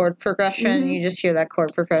on a chord progression. Mhm. And you just hear that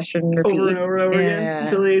chord progression repeat. Over and over and over Yeah. again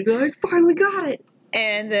until they like finally got it.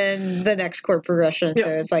 And then the next chord progression. So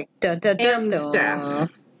Yep. it's like dun dun dun dun.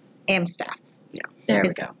 Amstaff. Amstaff. There we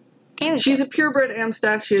It's- go. She's a purebred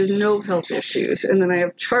Amstaff. She has no health issues. And then I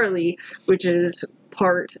have Charlie, which is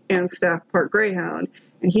part Amstaff, part Greyhound,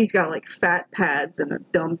 and he's got like fat pads and a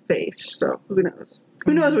dumb face. So who knows?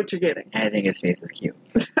 Who knows what you're getting? I think his face is cute.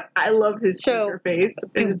 I love his So, sticker face.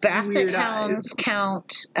 and Do his Basset weird Hounds eyes.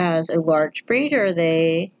 count as a large breed, or are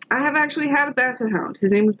they? I have actually had a Basset Hound.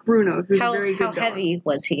 His name was Bruno. He was How a very good dog. heavy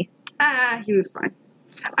was he? He was fine.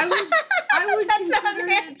 I would That's not consider an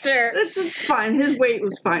him. answer. It's fine. His weight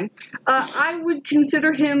was fine. I would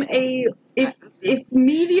consider him if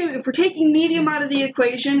medium. If we're taking medium out of the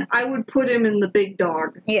equation, I would put him in the big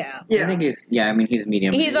dog. Yeah. I think he's he's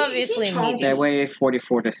medium. He's obviously He's medium. They weigh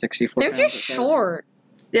 44 to 64 They're pounds, just it says. short.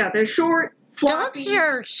 Yeah, they're short, floppy. Dogs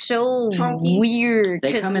are so chunky. weird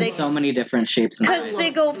They come in because so many different shapes and because sizes. they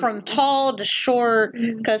go from tall to short.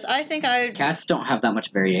 Mhm. Because I think Cats don't have that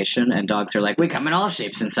much variation, and dogs are like, we come in all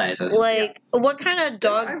shapes and sizes. like what kind of I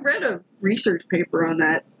dog? read a research paper on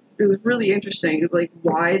that. It was really interesting, like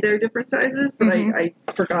why they're different sizes, but Mhm.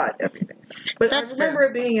 I forgot everything. But That's I remember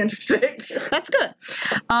it being interesting. That's good.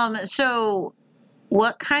 So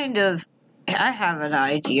what kind of? I have an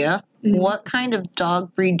idea. Mhm. What kind of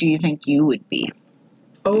dog breed do you think you would be?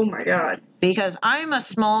 Oh my god. Because I'm a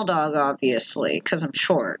small dog, obviously, because I'm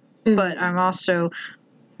short. Mhm. But I'm also,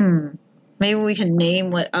 maybe we can name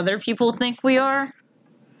what other people think we are?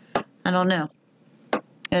 I don't know.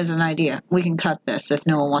 As an idea. We can cut this if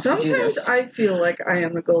no one wants to do Sometimes this. I feel like I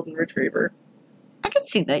am a golden retriever. I can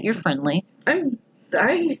see that. You're friendly.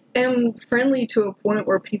 I am friendly to a point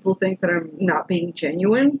where people think that I'm not being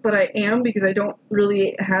genuine, but I am because I don't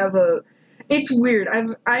really have a. It's weird.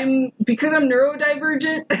 I'm because I'm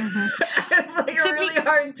neurodivergent. I have like To a be- really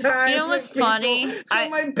hard time. You know with what's people. funny? So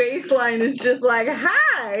my baseline is just like,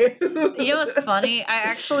 hi. You know what's funny? I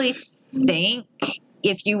actually think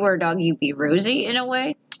if you were a dog, you'd be Rosie in a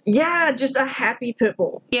way. Yeah, just a happy pit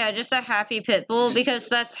bull. Yeah, just a happy pit bull because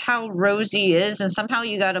that's how Rosie is, and somehow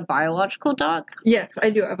you got a biological dog. Yes, I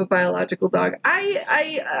do have a biological dog.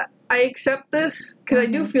 I accept this because I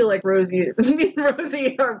do feel like me and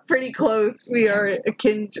Rosie are pretty close. We are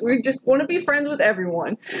akin. We just want to be friends with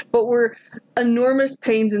everyone, but we're enormous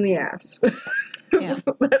pains in the ass. Yeah.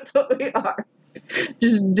 That's what we are.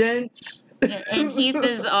 Just dense, And Heath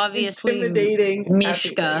is obviously intimidating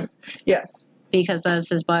Mishka. happy things. Yes. because that's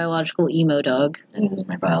his biological emo dog. It is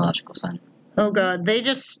my biological son. Oh god, they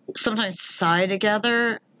just sometimes sigh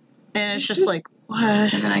together, and it's just like, what?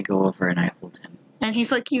 And then I go over and I hold him. And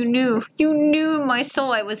he's like, you knew in my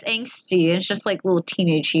soul I was angsty. And it's just like little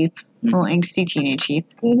teenage Heath, little angsty teenage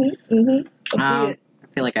Heath. I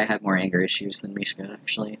feel like I have more anger issues than Mishka,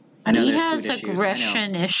 actually. I know He there's has food issues.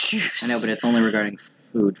 aggression issues. I know, but it's only regarding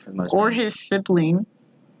food for the most part. Or his sibling.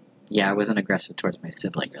 Yeah, I wasn't aggressive towards my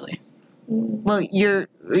sibling, really. Well,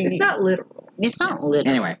 It's not literal. It's not literal.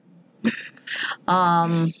 Anyway.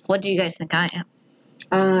 What do you guys think I am?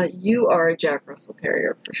 You are a Jack Russell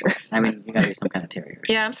Terrier for sure. I mean, you gotta be some kind of terrier.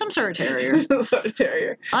 Yeah, I'm some sort of terrier. Some sort of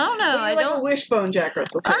terrier. I don't know. But you're like a wishbone Jack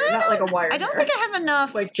Russell Terrier, not like a wire. I don't think I have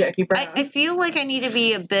enough. like Jackie Brown. I feel like I need to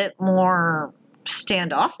be a bit more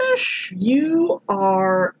standoffish. You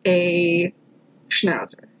are a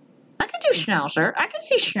Schnauzer. I could do Schnauzer. I could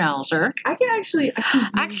see Schnauzer. I can see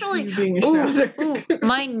you being a Schnauzer.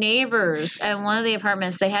 My neighbors at one of the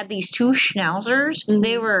apartments, they had these two Schnauzers. Mhm.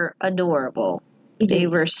 They were adorable. They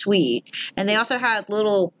were sweet. And they also had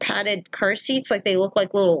little padded car seats. Like they look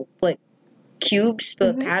like little cubes,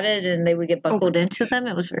 but Mhm. padded, and they would get buckled into them.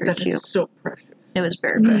 It was very That cute. is so precious. It was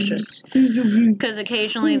very precious. Because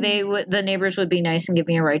occasionally the neighbors would be nice and give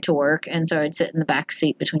me a ride to work, and so I'd sit in the back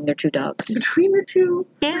seat between their two dogs. Between the two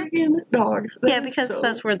Yeah. friggin' dogs. That Yeah, is because so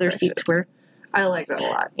that's where their precious. seats were. I like that a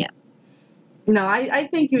lot. Yeah. No, I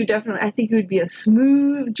think you definitely. I think you would be a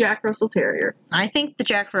smooth Jack Russell Terrier. I think the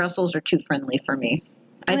Jack Russells are too friendly for me.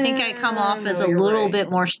 I think I come off as a you're little right.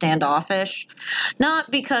 bit more standoffish.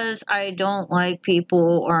 Not because I don't like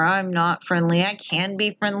people or I'm not friendly. I can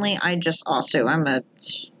be friendly. I just also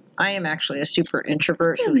I am actually a super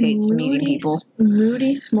introvert who hates meeting people.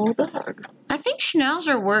 Moody small dog. I think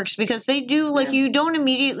Schnauzer works because they do Yeah. you don't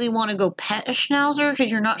immediately want to go pet a Schnauzer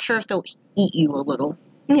because you're not sure if they'll eat you a little.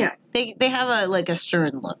 Yeah. They have a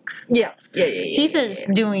stern look. Yeah. Keith is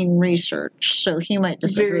doing research, so he might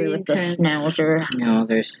disagree Very with the intense. Schnauzer. No,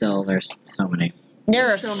 there's so many.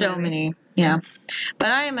 There are So so many. Yeah.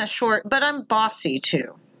 But I am but I'm bossy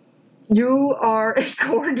too. You are a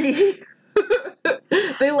corgi.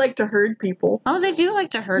 They like to herd people. Oh, they do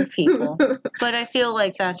like to herd people. But I feel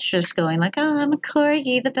like that's just going oh, I'm a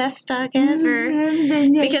corgi, the best dog ever.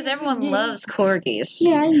 Because everyone loves corgis.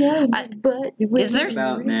 Yeah, I know. But Is there- What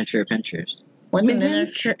about miniature pinchers? What's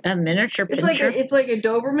Mittens? a miniature It's pincher? it's like a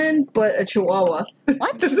Doberman, but a Chihuahua.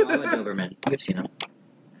 What? Chihuahua Doberman. You've seen them.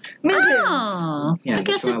 Mittens. Oh, Yeah, I the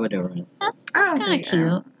guess Chihuahua Doberman. that's I don't kind of think-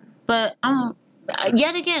 cute. But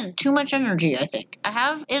yet again, too much energy, I think. I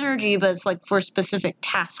have energy, but it's for specific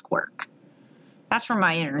task work. That's where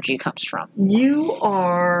my energy comes from. You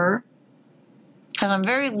are Because I'm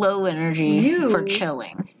very low energy You- for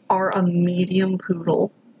chilling. a medium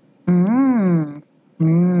poodle. Mmm.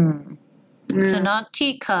 Mmm. So Yeah, not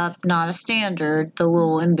teacup, not a standard, the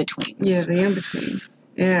little in-betweens. yeah, the in between.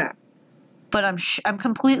 Yeah, But I'm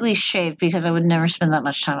completely shaved because I would never spend that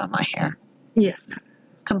much time on my hair. yeah.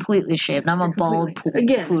 Completely shaved. I'm a bald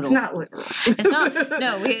Again, poodle. it's not literal. It's not.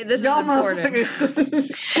 No, this is Y'all important.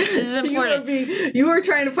 motherfuckers. This is important. You are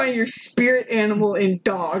trying to find your spirit animal in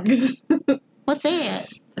dogs. What's that?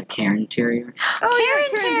 The Cairn Terrier.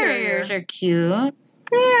 Karen Terriers are cute.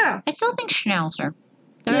 Yeah. I still think Schnauzer.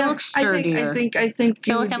 They Yeah, look sturdier. I think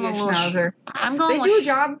Feel you like would I'm be a little Schnauzer. I'm They going do a with.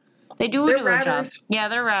 job. They do They're a job. ratters. Yeah,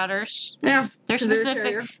 they're ratters. Yeah. They're 'cause they're a specific,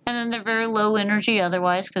 terrier. and then they're very low energy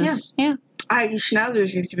otherwise. Because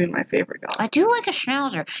Schnauzers used to be my favorite dog. I do like a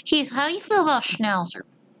Schnauzer. Heath, how do you feel about Schnauzer?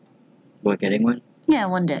 What, getting one? Yeah,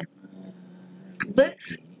 one day.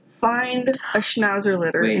 Let's find a Schnauzer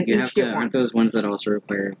litter Wait, and you each have to. get one. Aren't those ones that also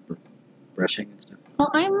require brushing and stuff? Well,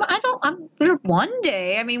 I'm one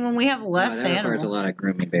day. I mean, when we have less that requires animals. a lot of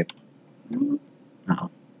grooming, babe. No,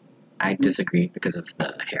 I disagree because of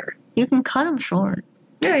the hair. You can cut them short.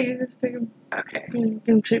 Yeah, you just take them, Okay. you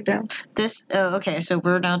can shave down. Okay, so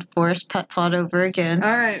we're now Forest Pet Pod over again. All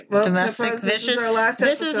right, well, Domestic Pepper's, this vicious- is our last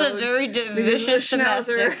This is a episode. very This is vicious the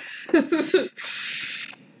domestic. Schnauzer.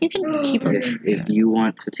 You can keep them. If you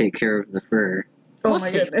want to take care of the fur, Oh We'll my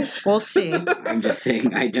see. goodness. We'll see. I'm just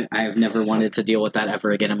saying I have never wanted to deal with that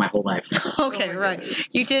ever again in my whole life. Okay, Oh my right. goodness.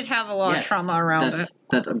 You did have a lot of Yes, trauma around it.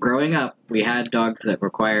 That's growing up. We had dogs that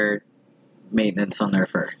required maintenance on their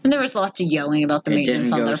fur. And there was lots of yelling about the It maintenance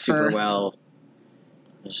didn't on go their super fur. well.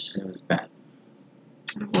 It was bad.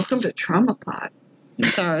 Welcome to Trauma Pod.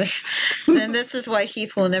 Sorry. And this is why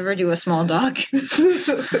Heath will never do a small dog.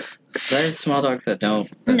 There's small dogs that don't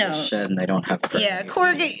No. shed and they don't have fur. Yeah, They need to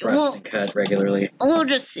corgi- be brushed well- and cut regularly. We'll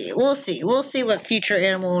just see. We'll see. We'll see what future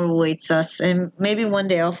animal awaits us, and maybe one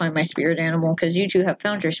day I'll find my spirit animal because you two have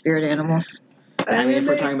found your spirit animals. I mean, if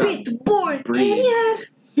we're talking about breeds,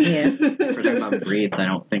 Yeah. if we're talking about breeds, I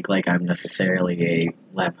don't think like I'm necessarily a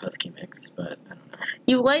lab husky mix, but I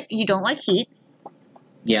don't know. You don't like heat.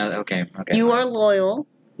 Yeah, okay. You fine. are loyal.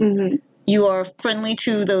 Mm-hmm. You are friendly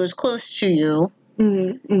to those close to you,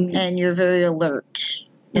 Mm-hmm. and you're very alert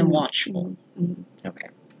and Mhm. watchful. Okay.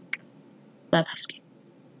 Lab husky.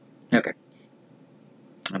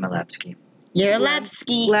 I'm a Lapsky You're a Lab-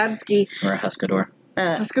 Labsky. Labsky. or a Huskador. Huskador.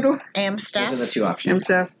 Those are the Amstaff, two options. And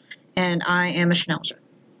stuff. and I am a Schnauzer.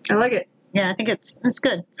 I like it. Yeah, I think it's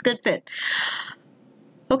good. It's a good fit.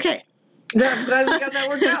 Okay. Yeah, I'm glad we got that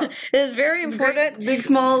worked out. It is very It's a great important. big,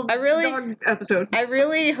 small I really- dog episode. I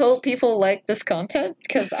really hope people like this content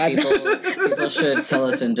because I People should tell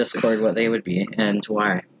us in Discord what they would be and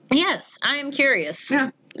why. Yes, I am curious.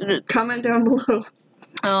 Yeah. Comment down below.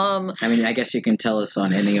 Um. I mean, I guess you can tell us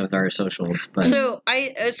on any of our socials, but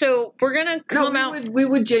So we're gonna come out. We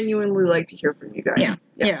would genuinely like to hear from you guys. Yeah.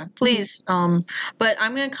 Yeah, please. But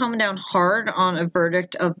I'm gonna come down hard on a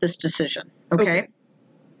verdict of this decision. Okay.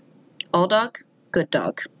 All dog, good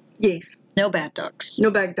dog. Yes. No bad dogs.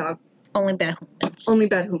 No bad dog. Only bad humans. Only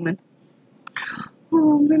bad human.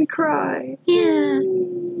 Oh, I'm gonna cry. Yeah.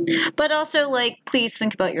 But also, like, please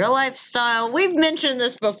think about your lifestyle. We've mentioned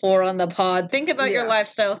this before on the pod. Think about your Yeah.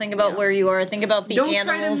 lifestyle. Think about Yeah. where you are. Think about the Don't try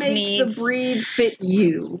to animal's make needs. the breed fit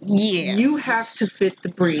you. Yes. You have to fit the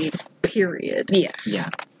breed. Period. Yes. yeah.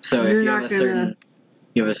 So You're if you have not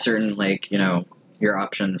you have a certain like your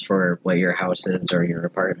options for what your house is or your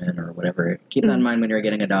apartment or whatever. Keep that in mind when you're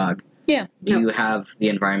getting a dog. Yeah. Do you have the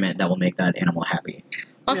environment that will make that animal happy?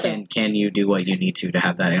 Also, And can you do what you need to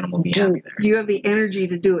have that animal be Do- happy there? Do you have the energy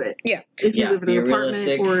to do it? Yeah. If you Yeah, live in be an apartment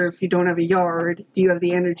realistic. or if you don't have a yard, do you have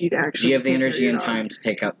the energy to actually Do you have the take care of energy your and dog? time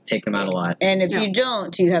to take them out a lot? and if Yeah. you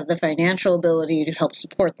don't, do you have the financial ability to help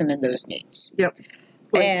support them in those needs?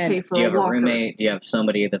 Like, and pay for Do you have a walker. roommate? Do you have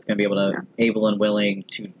somebody that's going to be able and willing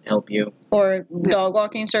to help you? Or dog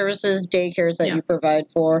walking services, daycares that Yeah. you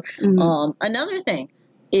provide for. Mhm. Another thing,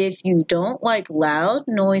 if you don't like loud,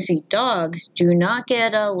 noisy dogs, do not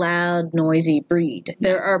get a loud, noisy breed. No,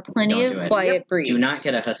 There are plenty don't of do it. quiet breeds. Do not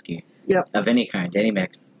get a husky. Yep. Of any kind, any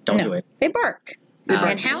mix. Don't No. do it. They bark. They bark.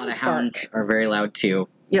 And A lot hounds of hounds bark. are very loud too.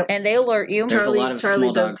 And they alert you. There's a lot of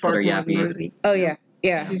small does dogs that are bark more than yappy. Rosie. Oh, yeah.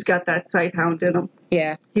 Yeah. He's got that sight hound in him.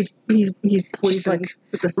 Yeah. He's poisoned like,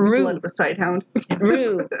 with the rude. blood of a sight hound.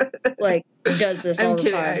 Rue, like, does this all I'm the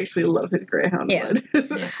kidding. I time. actually love his greyhound Yeah.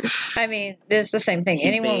 blood. I mean, it's the same thing. He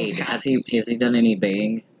Anyone. bayed. Has he done any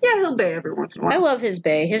baying? Yeah, he'll bay every once in a I while. love his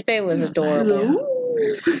bay. His bay was That's nice. adorable.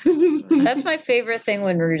 Ooh. That's my favorite thing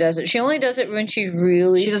when Rue does it. She only does it when she's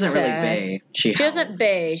really She doesn't sad. really bay. She doesn't howls.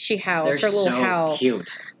 bay. She howls. They're her little so howl. cute.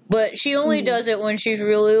 But she only Mm. does it when she's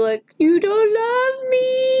really like, you don't love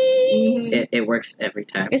me. Mhm. It works every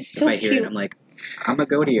time. It's so if I hear cute. it, I'm like, I'm gonna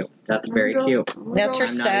go to you. That's very Oh my cute. God. Oh my That's God. her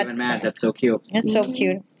I'm not sad even mad. cry. That's so cute. It's so Mhm.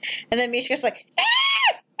 cute. And then Mishka's like,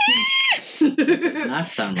 It does not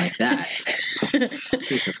sound like that.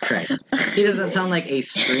 Jesus Christ. He doesn't sound like a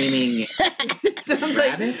screaming It sounds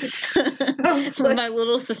like rabbit. sounds like my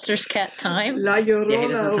little sister's cat time. La Llorona Yeah, he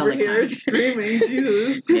doesn't sound over like here Time. screaming.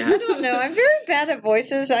 Jesus. Yeah. I don't know. I'm very bad at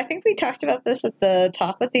voices. I think we talked about this at the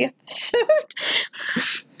top of the episode.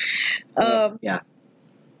 Yeah.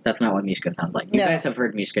 That's not what Mishka sounds like. You No. guys have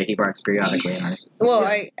heard Mishka. He barks periodically. Well,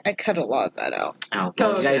 Yeah. I cut a lot of that out. Oh, Oh, you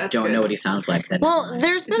okay, guys that's don't good. know what he sounds like. Then Well, never mind.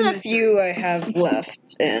 there's It's been a a mystery. few I have left,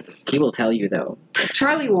 and He will tell you though.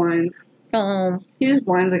 Charlie whines. He just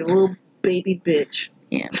whines like a little baby bitch.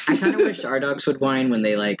 I kind of wish our dogs would whine when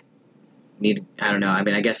they like need. I don't know. I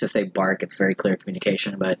mean, I guess if they bark, it's very clear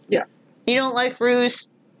communication. But you don't like Rue's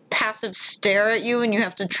passive stare at you, and you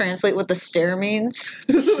have to translate what the stare means.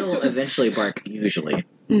 she'll eventually bark. Usually,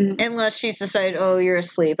 Mm. Unless she's decided, oh, you're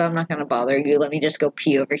asleep. I'm not going to bother you. Let me just go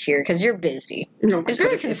pee over here because you're busy. No, It's But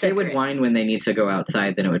very if they would considerate. whine when they need to go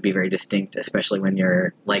outside, then it would be very distinct. Especially when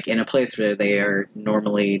you're like in a place where they are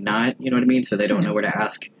normally not. You know what I mean? So they don't know where to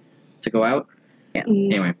ask to go out.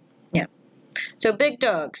 Mm. Anyway, So big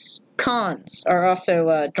dogs. Cons are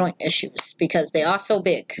also joint issues because they are so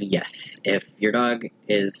big. yes, if your dog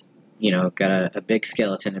is got a big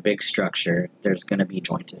skeleton, a big structure, there's going to be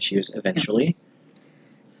joint issues eventually.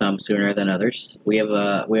 some sooner than others. We have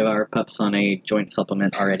our pups on a joint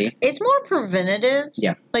supplement already. It's more preventative.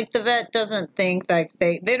 Yeah. Like the vet doesn't think like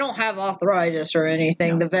they don't have arthritis or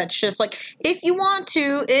anything. No. The vet's just like, if you want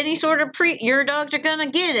to, any sort of your dogs are gonna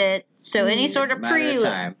get it. So any sort It's of a matter of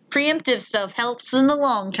time. preemptive stuff helps in the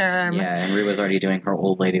long term. Yeah, and Rue was already doing her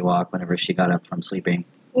old lady walk whenever she got up from sleeping.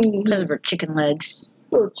 Because of her chicken legs.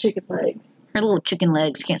 Little chicken legs. Her little chicken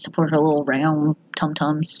legs can't support her little round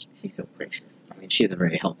tum-tums. She's so precious. I mean, she's a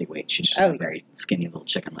very healthy weight. She's just got very skinny little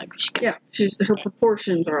chicken legs. Yeah, her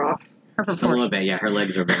proportions are off. Her A little proportions. bit, yeah. Her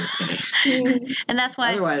legs are very skinny. And that's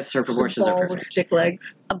why Otherwise, her proportions are Ball with perfect. stick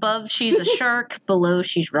legs. above she's a shark, below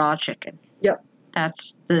she's raw chicken. Yep.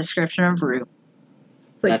 That's the description of Rue.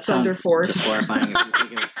 It's like That Thunder sounds Force. just horrifying. If you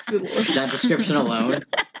think of Good lord. that description alone.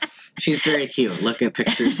 She's very cute. Look at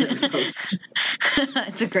pictures that we post.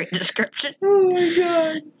 It's a great description. Oh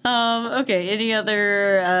my god. Okay, any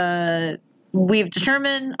other we've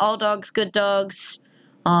determined all dogs good dogs.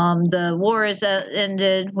 The war is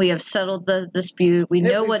ended. We have settled the dispute. We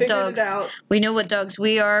know what dogs we know what dogs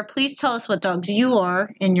we are. Please tell us what dogs you are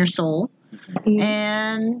in your soul.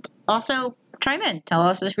 And also chime in. Tell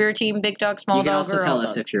us if you're a team big dog, small You can dog, also or tell all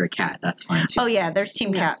us dog. if you're a cat. That's fine too. Oh yeah, there's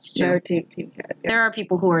team cats too. No, team cat. Yeah. There are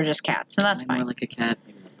people who are just cats, and that's Am I more fine. like a cat?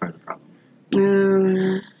 Maybe that's part of the problem.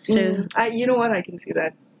 You know what? I can see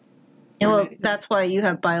that. Yeah, well, that's why you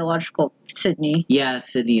have biological Sydney, Yeah,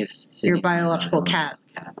 Sydney is your biological cat,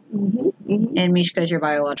 and Mishka is your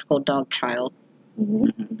biological dog child.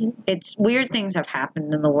 It's weird things have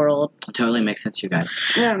happened in the world. Totally makes sense, you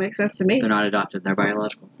guys. Yeah, it makes sense to me. They're not adopted; they're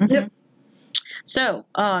biological. Yep. So,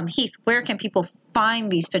 Heath, where can people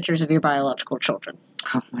find these pictures of your biological children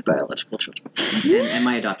Oh, my biological children and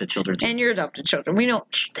my adopted children too. and your adopted children? They don't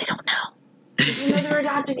know. You know they're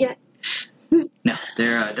adopted yet. No,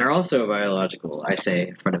 they're also biological. I say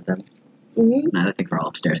in front of them. Mm-hmm. No, I think they're all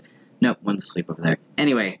upstairs. Nope, one's asleep over there.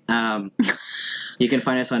 Anyway, you can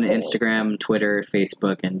find us on Instagram, Twitter,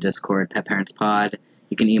 Facebook, and Discord, Pet Parents Pod.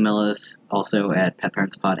 You can email us also at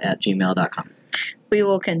petparentspod@gmail.com. We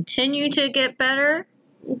will continue to get better.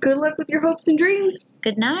 Good luck with your hopes and dreams.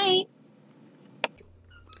 Good night.